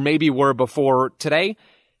competition, or maybe were before today.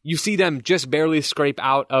 You see them just barely scrape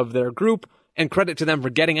out of their group, and credit to them for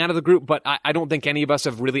getting out of the group, but I don't think any of us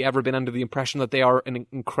have really ever been under the impression that they are an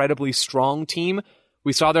incredibly strong team.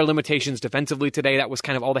 We saw their limitations defensively today. That was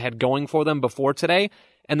kind of all they had going for them before today,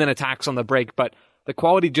 and then attacks on the break. But the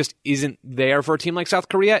quality just isn't there for a team like South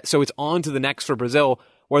Korea, so it's on to the next for Brazil,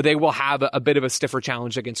 where they will have a bit of a stiffer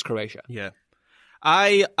challenge against Croatia. Yeah.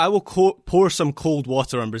 I will pour some cold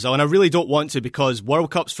water on Brazil, and I really don't want to, because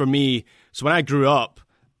World Cups for me, so when I grew up,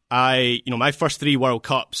 my first 3 World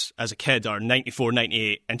Cups as a kid are 94,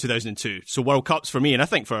 98, and 2002. So World Cups for me, and I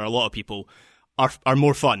think for a lot of people, are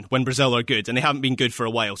more fun when Brazil are good, and they haven't been good for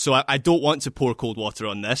a while. So I don't want to pour cold water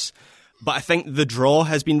on this. But I think the draw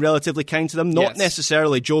has been relatively kind to them. Not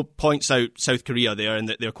necessarily, Joe points out South Korea there and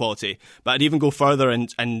their quality, but I'd even go further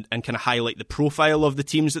and kind of highlight the profile of the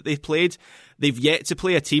teams that they've played. They've yet to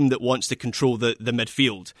play a team that wants to control the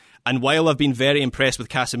midfield. And while I've been very impressed with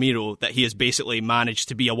Casemiro, that he has basically managed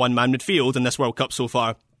to be a one-man midfield in this World Cup so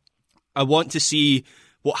far, I want to see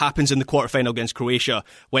what happens in the quarterfinal against Croatia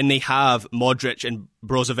when they have Modric and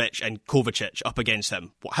Brozovic and Kovacic up against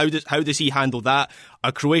him. How does he handle that?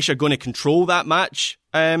 Are Croatia going to control that match?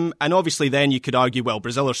 And obviously then you could argue, well,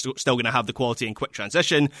 Brazil are still going to have the quality in quick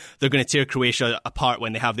transition. They're going to tear Croatia apart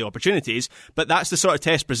when they have the opportunities. But that's the sort of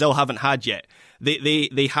test Brazil haven't had yet.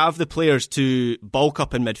 They have the players to bulk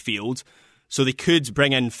up in midfield. So they could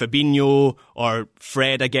bring in Fabinho, or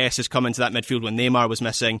Fred, I guess, has come into that midfield when Neymar was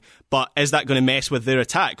missing. But is that going to mess with their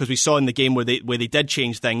attack? Because we saw in the game where they did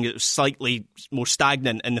change things, it was slightly more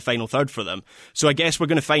stagnant in the final third for them. So I guess we're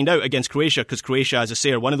going to find out against Croatia, because Croatia, as I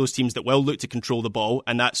say, are one of those teams that will look to control the ball,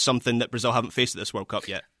 and that's something that Brazil haven't faced at this World Cup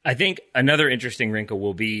yet. I think another interesting wrinkle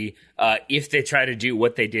will be if they try to do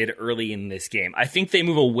what they did early in this game. I think they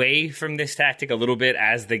move away from this tactic a little bit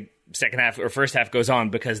as the second half or first half goes on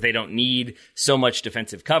because they don't need so much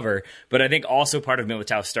defensive cover. But I think also part of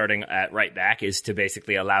Militao starting at right back is to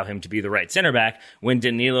basically allow him to be the right center back when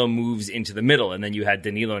Danilo moves into the middle. And then you had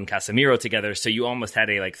Danilo and Casemiro together. So you almost had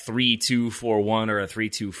a 3-2-4-1 or a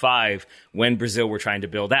 3-2-5 when Brazil were trying to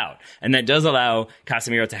build out. And that does allow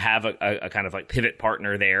Casemiro to have a kind of pivot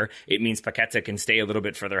partner there. It means Paqueta can stay a little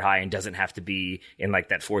bit further high and doesn't have to be in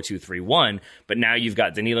that 4-2-3-1. But now you've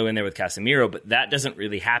got Danilo in there with Casemiro, but that doesn't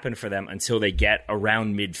really happen for them until they get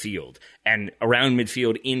around midfield and around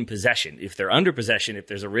midfield in possession. If they're under possession, if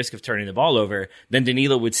there's a risk of turning the ball over, then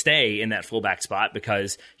Danilo would stay in that fullback spot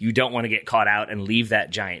because you don't want to get caught out and leave that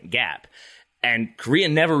giant gap. And Korea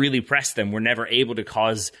never really pressed them, were never able to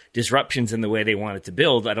cause disruptions in the way they wanted to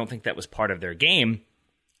build. I don't think that was part of their game.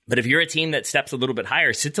 But if you're a team that steps a little bit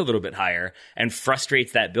higher, sits a little bit higher, and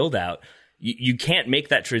frustrates that build out, you can't make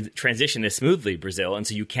that transition as smoothly, Brazil, and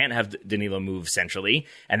so you can't have Danilo move centrally,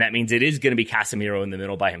 and that means it is going to be Casemiro in the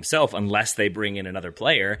middle by himself unless they bring in another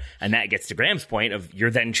player, and that gets to Graham's point of you're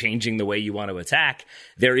then changing the way you want to attack.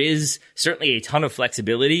 There is certainly a ton of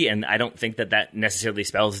flexibility, and I don't think that necessarily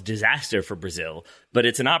spells disaster for Brazil, but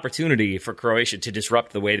it's an opportunity for Croatia to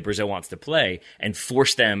disrupt the way that Brazil wants to play and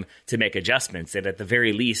force them to make adjustments, and at the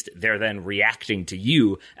very least, they're then reacting to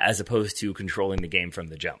you as opposed to controlling the game from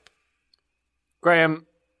the jump. Graham,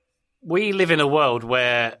 we live in a world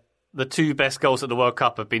where the two best goals at the World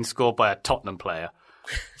Cup have been scored by a Tottenham player.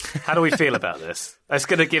 How do we feel about this? It's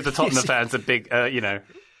going to give the Tottenham fans a big,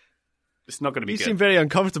 it's not going to be good. You seem very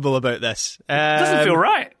uncomfortable about this. It doesn't feel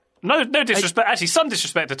right. No disrespect. Actually, some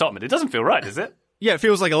disrespect to Tottenham. It doesn't feel right, does it? Yeah, it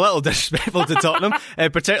feels like a little disrespectful to Tottenham,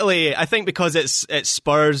 particularly I think because it's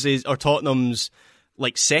Spurs or Tottenham's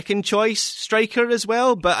second choice striker as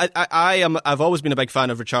well. But I've always been a big fan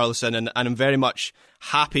of Richarlison, and I'm very much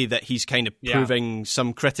happy that he's kind of proving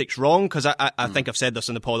some critics wrong, because I think I've said this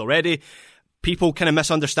in the pod already. People kind of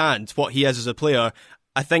misunderstand what he is as a player.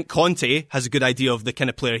 I think Conte has a good idea of the kind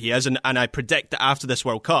of player he is, and I predict that after this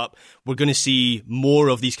World Cup, we're going to see more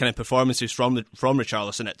of these kind of performances from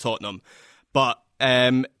Richarlison at Tottenham. But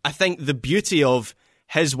I think the beauty of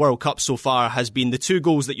his World Cup so far has been the two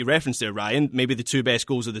goals that you referenced there, Ryan, maybe the two best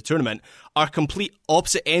goals of the tournament, are complete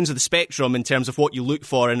opposite ends of the spectrum in terms of what you look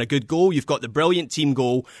for in a good goal. You've got the brilliant team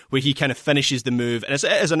goal where he kind of finishes the move, and it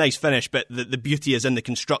is a nice finish, but the beauty is in the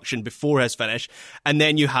construction before his finish. And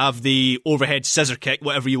then you have the overhead scissor kick,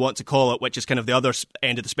 whatever you want to call it, which is kind of the other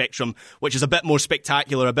end of the spectrum, which is a bit more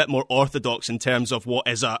spectacular, a bit more orthodox in terms of what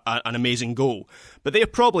is an amazing goal. But they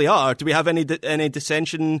probably are. Do we have any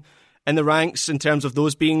dissension in the ranks in terms of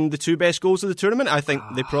those being the two best goals of the tournament? I think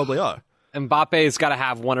they probably are. Mbappe's got to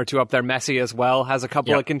have one or two up there. Messi as well has a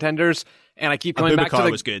couple of contenders. And I keep coming back to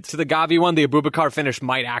the Gavi one. The Abubakar finish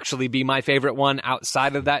might actually be my favorite one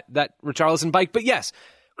outside of that Richarlison bike. But yes,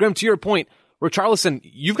 Graham, to your point, Richarlison,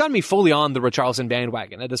 you've got me fully on the Richarlison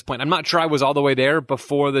bandwagon at this point. I'm not sure I was all the way there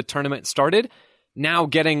before the tournament started. Now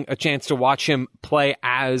getting a chance to watch him play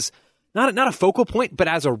as not a focal point, but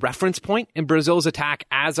as a reference point in Brazil's attack,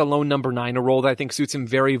 as a lone number 9, a role that I think suits him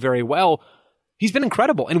very, very well. He's been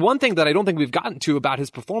incredible. And one thing that I don't think we've gotten to about his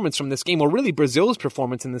performance from this game, or really Brazil's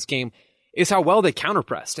performance in this game, is how well they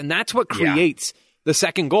counterpressed. And that's what creates the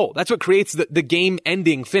second goal. That's what creates the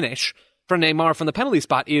game-ending finish for Neymar from the penalty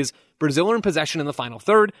spot. Is Brazil are in possession in the final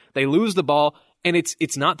third. They lose the ball. And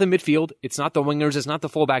it's not the midfield, it's not the wingers, it's not the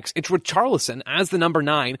fullbacks. It's Richarlison as the number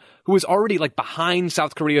 9, who is already behind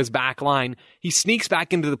South Korea's back line. He sneaks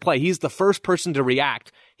back into the play. He's the first person to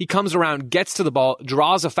react. He comes around, gets to the ball,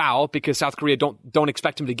 draws a foul because South Korea don't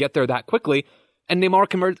expect him to get there that quickly. And Neymar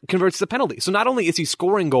converts the penalty. So not only is he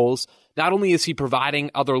scoring goals, not only is he providing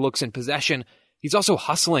other looks in possession, he's also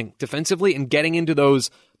hustling defensively and getting into those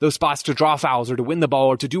spots to draw fouls or to win the ball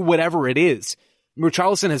or to do whatever it is.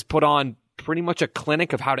 Richarlison has put on pretty much a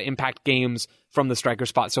clinic of how to impact games from the striker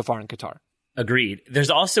spot so far in Qatar. Agreed. There's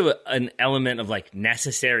also an element of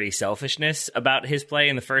necessary selfishness about his play.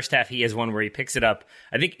 In the first half, he has one where he picks it up,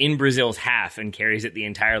 I think, in Brazil's half and carries it the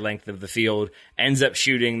entire length of the field, ends up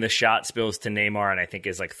shooting, the shot spills to Neymar, and I think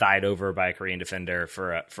is thied over by a Korean defender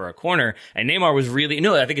for a corner. And Neymar was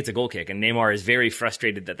I think it's a goal kick, and Neymar is very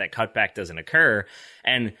frustrated that cutback doesn't occur.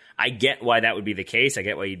 And I get why that would be the case. I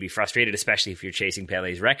get why you'd be frustrated, especially if you're chasing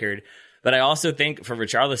Pele's record. But I also think for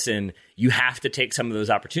Richarlison, you have to take some of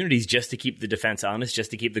those opportunities just to keep the defense honest,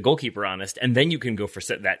 just to keep the goalkeeper honest, and then you can go for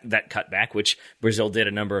that cutback, which Brazil did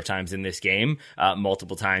a number of times in this game,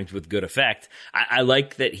 multiple times with good effect. I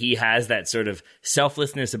like that he has that sort of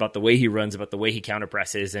selflessness about the way he runs, about the way he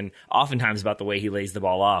counterpresses, and oftentimes about the way he lays the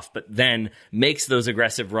ball off, but then makes those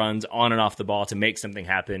aggressive runs on and off the ball to make something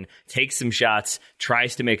happen, takes some shots,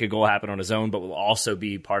 tries to make a goal happen on his own, but will also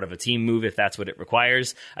be part of a team move if that's what it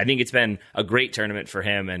requires. I think it's been a great tournament for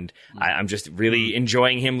him, and I'm just really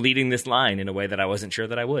enjoying him leading this line in a way that I wasn't sure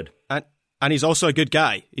that I would. And he's also a good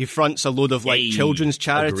guy. He fronts a load of children's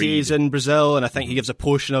charities in Brazil, and I think he gives a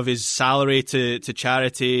portion of his salary to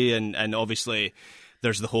charity, and obviously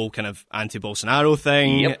there's the whole kind of anti-Bolsonaro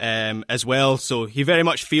thing as well. So he very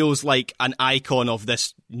much feels like an icon of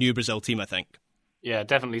this new Brazil team, I think. Yeah,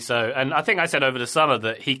 definitely so. And I think I said over the summer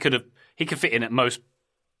that he could fit in at most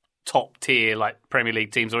top tier like Premier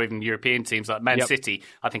League teams or even European teams like Man City.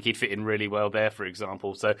 I think he'd fit in really well there, for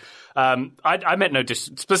example. So I meant no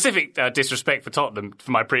specific disrespect for Tottenham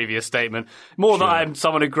for my previous statement. More that I'm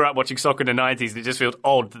someone who grew up watching soccer in the 90s, it just feels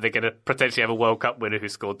odd that they're going to potentially have a World Cup winner who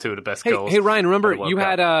scored two of the best goals. Hey Ryan, remember you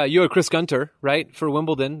had Chris Gunter, right, for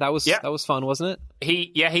Wimbledon? That was fun, wasn't it?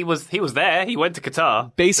 He was there. He went to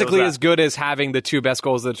Qatar. Basically as good as having the two best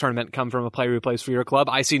goals of the tournament come from a player who plays for your club.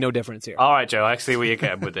 I see no difference here. All right, Joe, I see where you're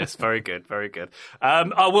going with this. Very good, very good.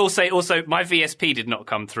 I will say also, my VSP did not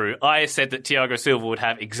come through. I said that Thiago Silva would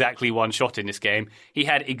have exactly one shot in this game. He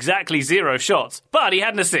had exactly 0 shots, but he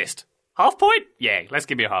had an assist. Half point? Yeah, let's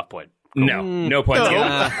give me a half point. Cool. No points given.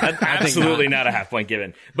 Absolutely not a half point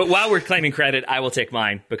given. But while we're claiming credit, I will take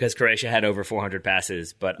mine because Croatia had over 400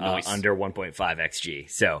 passes, but under 1.5 XG.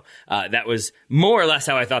 So that was more or less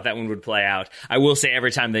how I thought that one would play out. I will say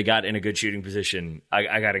every time they got in a good shooting position,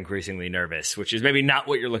 I got increasingly nervous, which is maybe not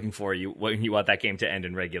what you're looking for when you want that game to end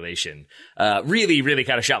in regulation. Really, really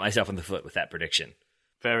kind of shot myself in the foot with that prediction.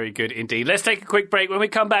 Very good indeed. Let's take a quick break. When we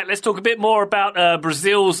come back, let's talk a bit more about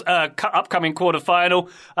Brazil's upcoming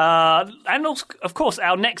quarterfinal. And also, of course,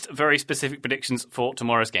 our next very specific predictions for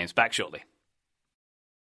tomorrow's games. Back shortly.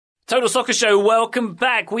 Total Soccer Show, welcome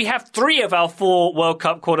back. We have 3 of our 4 World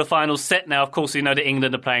Cup quarterfinals set now. Of course, we know that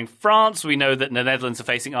England are playing France. We know that the Netherlands are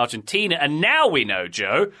facing Argentina. And now we know,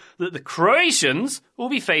 Joe, that the Croatians will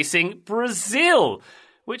be facing Brazil,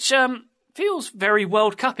 which feels very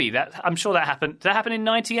World Cup-y. I'm sure that happened. Did that happen in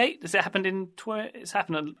 98? Has it happened it's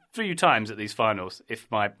happened a few times at these finals, if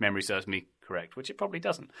my memory serves me correct, which it probably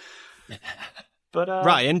doesn't. But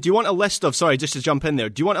Ryan, do you want a list of, sorry, just to jump in there,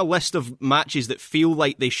 do you want a list of matches that feel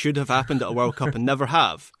like they should have happened at a World Cup and never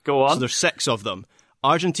have? Go on. So there's 6 of them.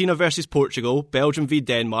 Argentina versus Portugal, Belgium v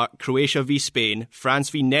Denmark, Croatia v Spain, France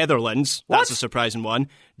v Netherlands, that's a surprising one,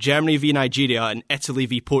 Germany v Nigeria, and Italy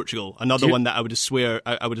v Portugal, another one that I would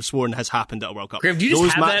have sworn has happened at a World Cup. Graham,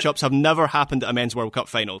 those matchups have never happened at a men's World Cup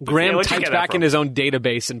final. Graham typed back in his own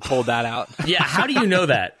database and pulled that out. Yeah, how do you know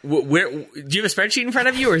that? Do you have a spreadsheet in front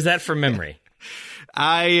of you, or is that from memory?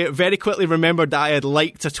 I very quickly remembered that I had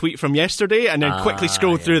liked a tweet from yesterday and then quickly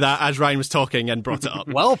scrolled through that as Ryan was talking and brought it up.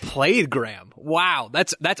 Well played, Graham. Wow,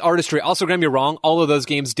 that's artistry. Also, Graham, you're wrong. All of those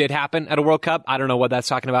games did happen at a World Cup. I don't know what that's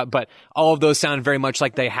talking about, but all of those sound very much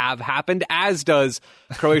like they have happened, as does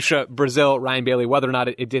Croatia, Brazil, Ryan Bailey, whether or not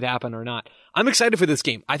it did happen or not. I'm excited for this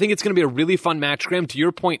game. I think it's going to be a really fun match, Graham. To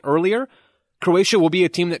your point earlier, Croatia will be a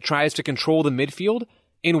team that tries to control the midfield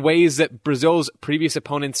in ways that Brazil's previous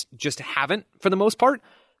opponents just haven't, for the most part.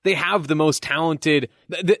 They have the most talented...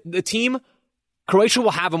 The team, Croatia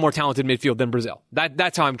will have a more talented midfield than Brazil.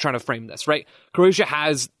 That's how I'm trying to frame this, right? Croatia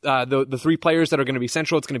has the 3 players that are going to be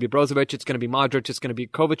central. It's going to be Brozovic, it's going to be Modric, it's going to be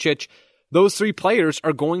Kovacic. Those 3 players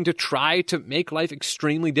are going to try to make life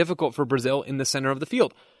extremely difficult for Brazil in the center of the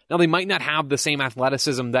field. Now, they might not have the same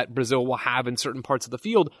athleticism that Brazil will have in certain parts of the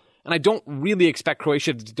field, and I don't really expect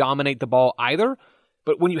Croatia to dominate the ball either.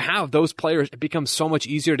 But when you have those players, it becomes so much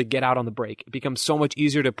easier to get out on the break. It becomes so much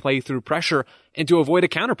easier to play through pressure and to avoid a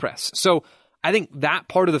counterpress. So I think that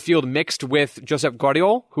part of the field mixed with Josep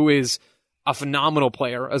Guardiola, who is a phenomenal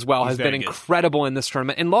player as well, has been incredible in this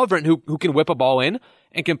tournament, and Lovren, who can whip a ball in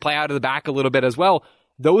and can play out of the back a little bit as well.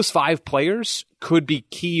 Those 5 players could be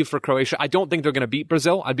key for Croatia. I don't think they're going to beat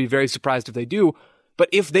Brazil. I'd be very surprised if they do. But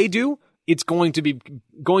if they do, it's going to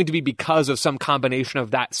be because of some combination of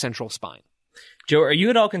that central spine. Joe, are you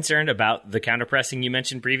at all concerned about the counterpressing you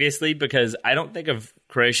mentioned previously? Because I don't think of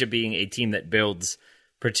Croatia being a team that builds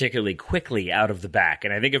particularly quickly out of the back.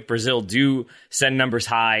 And I think if Brazil do send numbers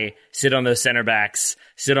high, sit on those center backs,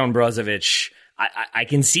 sit on Brozovic, I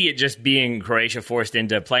can see it just being Croatia forced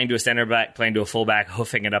into playing to a center back, playing to a fullback,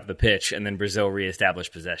 hoofing it up the pitch, and then Brazil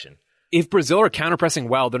reestablish possession. if Brazil are counterpressing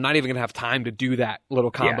well, they're not even going to have time to do that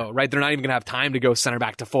little combo, right? They're not even going to have time to go center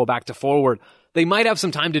back to full back to forward. They might have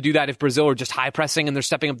some time to do that if Brazil are just high pressing and they're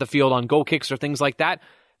stepping up the field on goal kicks or things like that.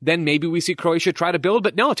 Then maybe we see Croatia try to build.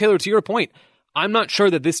 But no, Taylor, to your point, I'm not sure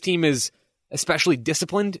that this team is especially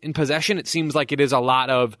disciplined in possession. It seems like it is a lot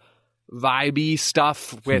of vibey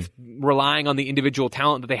stuff with relying on the individual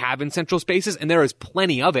talent that they have in central spaces, and there is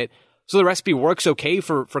plenty of it. So the recipe works okay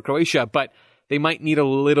for Croatia, but they might need a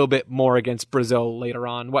little bit more against Brazil later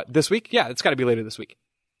on. What, this week? Yeah, it's got to be later this week.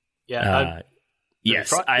 Yeah.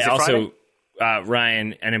 Yes. I also,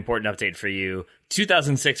 Ryan, an important update for you.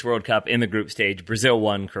 2006 World Cup in the group stage, Brazil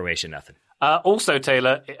won, Croatia nothing. Also,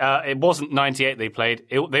 Taylor, it wasn't 98 they played.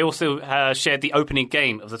 They also shared the opening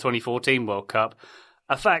game of the 2014 World Cup.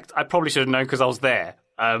 A fact I probably should have known because I was there,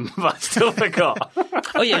 but I still forgot.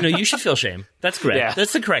 Oh, yeah, no, you should feel shame. That's correct. Yeah.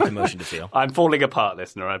 That's the correct emotion to feel. I'm falling apart,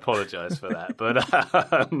 listener. I apologise for that. But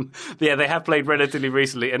yeah, they have played relatively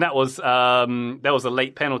recently, and that was a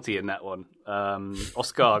late penalty in that one.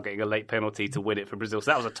 Oscar getting a late penalty to win it for Brazil.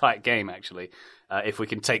 So that was a tight game, actually, if we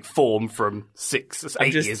can take form from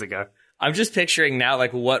 8 years ago. I'm just picturing now,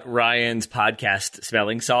 like, what Ryan's podcast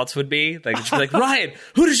smelling salts would be. Like, it's like, Ryan,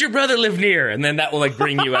 who does your brother live near? And then that will, like,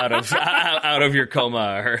 bring you out of your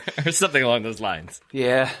coma or something along those lines.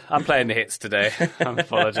 Yeah, I'm playing the hits today. I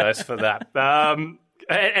apologise for that.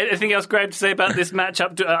 Anything else, Graham, to say about this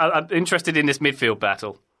matchup? I'm interested in this midfield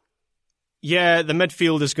battle. Yeah, the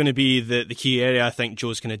midfield is going to be the key area. I think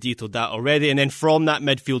Joe's kind of detailed that already. And then from that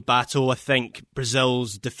midfield battle, I think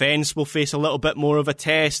Brazil's defence will face a little bit more of a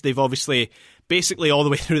test. They've obviously, basically all the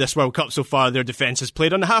way through this World Cup so far, their defence has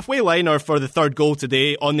played on the halfway line or for the third goal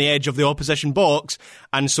today on the edge of the opposition box.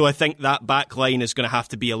 And so I think that back line is going to have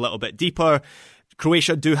to be a little bit deeper.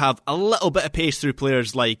 Croatia do have a little bit of pace through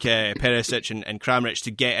players like Perisic and Kramaric to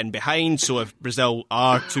get in behind. So if Brazil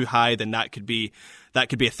are too high, then that could be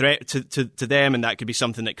a threat to them, and that could be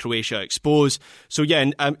something that Croatia expose. So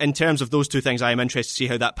yeah, in terms of those two things, I am interested to see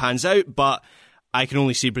how that pans out, but I can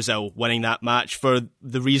only see Brazil winning that match for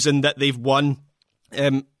the reason that they've won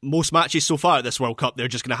most matches so far at this World Cup. They're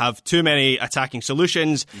just going to have too many attacking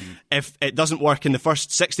solutions. If it doesn't work in the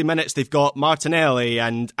first 60 minutes, they've got Martinelli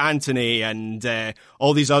and Antony and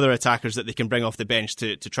all these other attackers that they can bring off the bench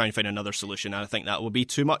to try and find another solution. And I think that will be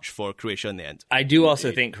too much for Croatia in the end. I do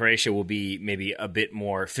also think Croatia will be maybe a bit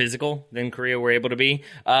more physical than Korea were able to be.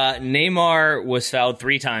 Neymar was fouled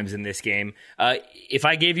 3 times in this game. If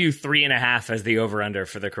I gave you 3.5 as the over-under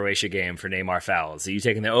for the Croatia game for Neymar fouls, are you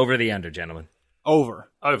taking the over or the under, gentlemen? Over.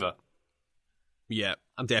 Yeah,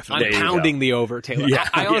 I'm definitely. I'm pounding the over, Taylor. Yeah.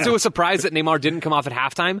 I honestly was surprised that Neymar didn't come off at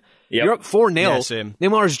halftime. Yep. You're up 4-0. Yeah, same.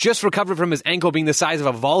 Neymar's just recovered from his ankle being the size of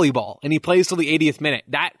a volleyball, and he plays till the 80th minute.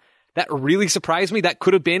 That really surprised me. That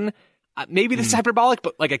could have been, maybe this is hyperbolic,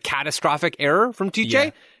 but like a catastrophic error from TJ. Yeah.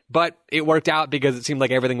 But it worked out because it seemed like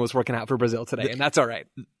everything was working out for Brazil today, and that's all right.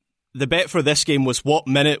 The bet for this game was what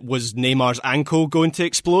minute was Neymar's ankle going to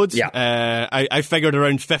explode. Yeah. I figured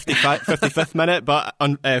around 55th minute, but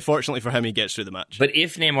fortunately for him, he gets through the match. But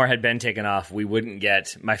if Neymar had been taken off, we wouldn't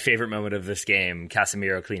get my favorite moment of this game,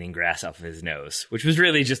 Casemiro cleaning grass off of his nose, which was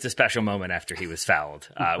really just a special moment after he was fouled,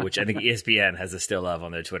 which I think ESPN has a still of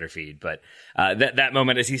on their Twitter feed. But that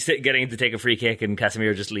moment as he's getting to take a free kick and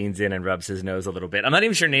Casemiro just leans in and rubs his nose a little bit. I'm not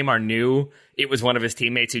even sure Neymar knew it was one of his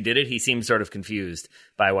teammates who did it. He seemed sort of confused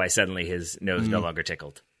by why suddenly his nose no longer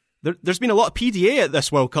tickled. There's been a lot of PDA at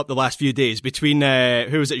this World Cup the last few days between,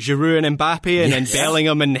 who was it, Giroud and Mbappe, and then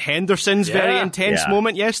Bellingham and Henderson's very intense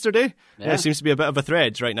moment yesterday. Yeah, it seems to be a bit of a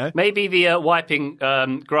thread right now. Maybe the wiping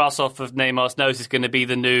grass off of Neymar's nose is going to be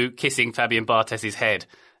the new kissing Fabian Barthez' head.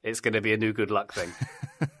 It's going to be a new good luck thing.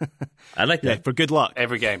 I like that. Yeah, for good luck.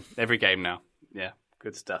 Every game now. Yeah,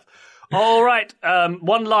 good stuff. All right,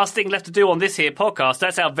 one last thing left to do on this here podcast.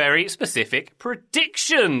 That's our very specific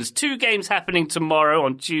predictions. 2 games happening tomorrow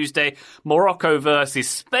on Tuesday. Morocco versus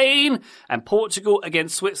Spain and Portugal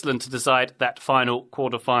against Switzerland to decide that final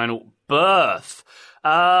quarterfinal berth.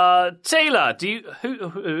 Taylor,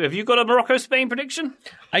 have you got a Morocco-Spain prediction?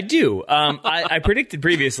 I do. I predicted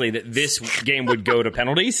previously that this game would go to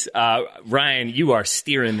penalties. Ryan, you are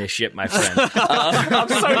steering this ship, my friend. I'm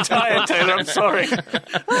so tired, Taylor. I'm sorry.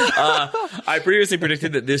 I previously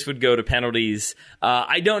predicted that this would go to penalties.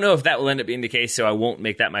 I don't know if that will end up being the case, so I won't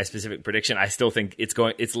make that my specific prediction. I still think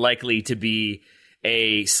it's likely to be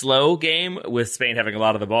a slow game with Spain having a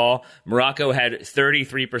lot of the ball. Morocco had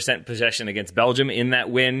 33% possession against Belgium in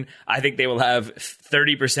that win. I think they will have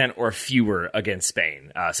 30% or fewer against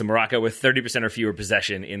Spain. So Morocco with 30% or fewer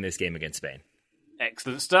possession in this game against Spain.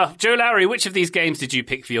 Excellent stuff. Joe Lowry, which of these games did you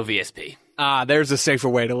pick for your VSP? There's a safer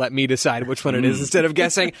way to let me decide which one it is instead of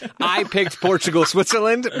guessing. I picked Portugal,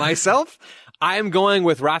 Switzerland myself. I am going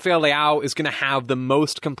with Rafael Leao is going to have the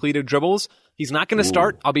most completed dribbles. He's not going to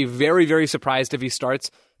start. I'll be very, very surprised if he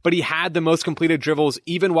starts. But he had the most completed dribbles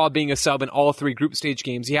even while being a sub in all 3 group stage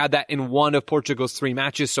games. He had that in one of Portugal's 3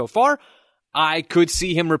 matches so far. I could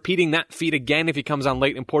see him repeating that feat again if he comes on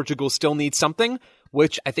late and Portugal still needs something,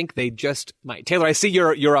 which I think they just might. Taylor, I see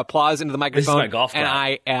your applause into the microphone. This is my golf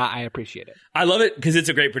clap. And I appreciate it. I love it because it's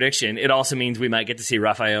a great prediction. It also means we might get to see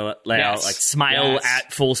Rafael Leao smile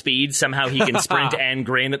at full speed. Somehow he can sprint and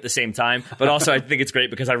grin at the same time. But also I think it's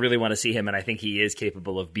great because I really want to see him, and I think he is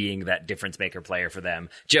capable of being that difference maker player for them.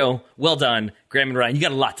 Joe, well done. Graham and Ryan, you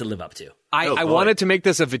got a lot to live up to. I wanted to make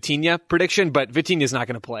this a Vitinha prediction, but Vitinha's not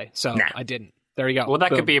going to play, so I didn't. There you go. Well,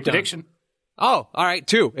 that Boom. could be a prediction. Done. Oh, all right,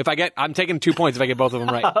 2. I'm taking 2 points if I get both of them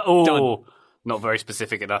right. Oh, not very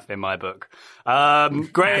specific enough in my book.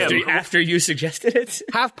 Graham, after you suggested it,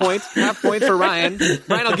 half point for Ryan.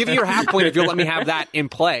 Ryan, I'll give you your half point if you'll let me have that in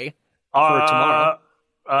play for tomorrow.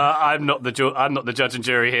 I'm not the judge and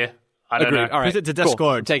jury here. I don't know. All right, put it to Discord. Cool.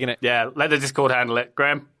 I'm taking it. Yeah, let the Discord handle it.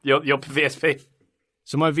 Graham, your VSP.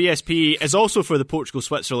 So my VSP is also for the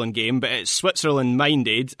Portugal-Switzerland game, but it's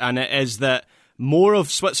Switzerland-minded, and it is that more of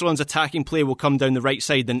Switzerland's attacking play will come down the right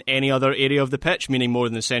side than any other area of the pitch, meaning more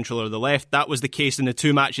than the central or the left. That was the case in the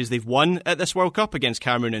 2 matches they've won at this World Cup against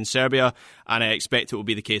Cameroon and Serbia, and I expect it will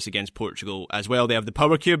be the case against Portugal as well. They have the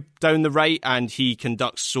power cube down the right, and he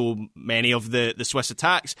conducts so many of the Swiss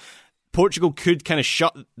attacks. Portugal could kind of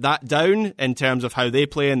shut that down in terms of how they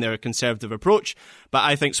play and their conservative approach, but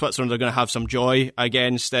I think Switzerland are going to have some joy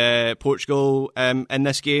against Portugal in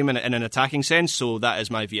this game in an attacking sense, so that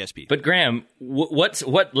is my VSP. But Graham, what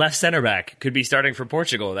left centre back could be starting for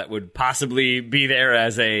Portugal that would possibly be there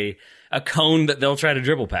as a cone that they'll try to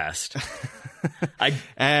dribble past?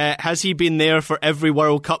 Has he been there for every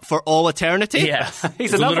World Cup for all eternity? Yes.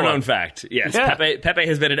 It's a little known fact. Yes, yeah. Pepe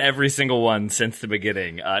has been at every single one since the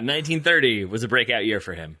beginning. 1930 was a breakout year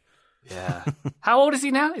for him. Yeah. How old is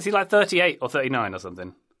he now? Is he like 38 or 39 or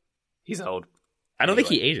something? He's old. I don't think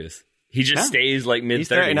he ages. He just stays like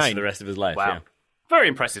mid-30s for the rest of his life. Wow. Yeah. Very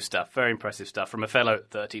impressive stuff from a fellow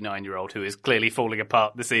 39-year-old who is clearly falling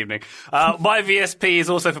apart this evening. My VSP is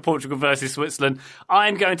also for Portugal versus Switzerland.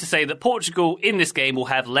 I'm going to say that Portugal in this game will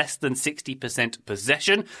have less than 60%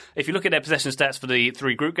 possession. If you look at their possession stats for the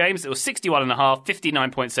 3 group games, it was 61.5,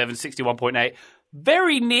 59.7, 61.8.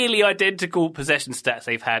 Very nearly identical possession stats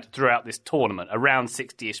they've had throughout this tournament, around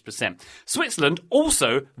 60-ish%. Switzerland,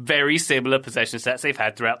 also very similar possession stats they've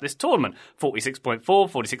had throughout this tournament, 46.4,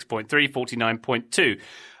 46.3, 49.2.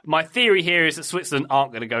 My theory here is that Switzerland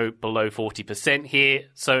aren't going to go below 40% here,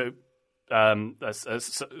 so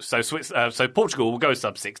Portugal will go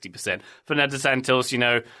sub 60%. Fernando Santos,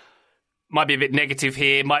 might be a bit negative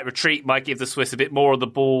here, might retreat, might give the Swiss a bit more of the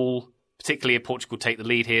ball, particularly if Portugal take the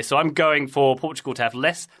lead here. So I'm going for Portugal to have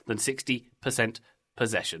less than 60%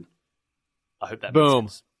 possession. I hope that makes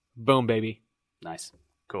sense. Boom, baby. Nice.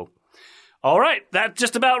 Cool. All right. That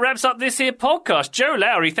just about wraps up this here podcast. Joe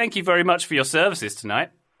Lowry, thank you very much for your services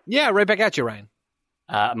tonight. Yeah, right back at you, Ryan.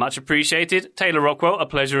 Much appreciated. Taylor Rockwell, a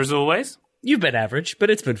pleasure as always. You've been average, but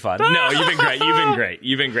it's been fun. No, you've been great.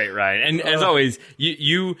 You've been great, Ryan. And as always,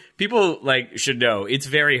 you people should know it's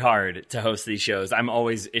very hard to host these shows. I'm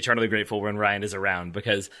always eternally grateful when Ryan is around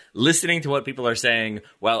because listening to what people are saying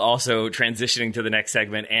while also transitioning to the next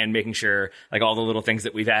segment and making sure all the little things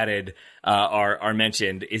that we've added are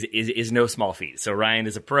mentioned is no small feat. So Ryan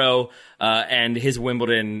is a pro, and his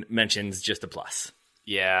Wimbledon mentions just a plus.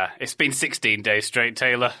 Yeah, it's been 16 days straight,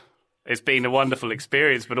 Taylor. It's been a wonderful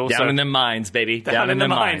experience, but also... Down in the mines, baby. Down in the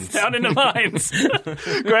mines. Down in the mines.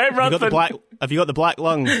 Graham Ruthven. Have you got the black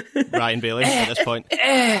lung, Ryan Bailey, at this point?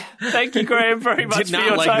 Thank you, Graham, very much for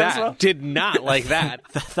your time as well. Did not like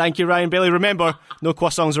that. Thank you, Ryan Bailey. Remember, no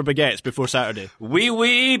croissants or baguettes before Saturday.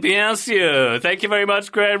 Oui, bien sûr. Thank you very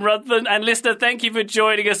much, Graham Ruthven. And listener, thank you for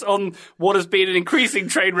joining us on what has been an increasing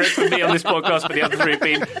train wreck for me on this podcast, but the other three have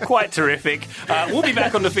been quite terrific. We'll be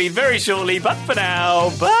back on the feed very shortly, but for now,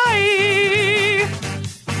 bye!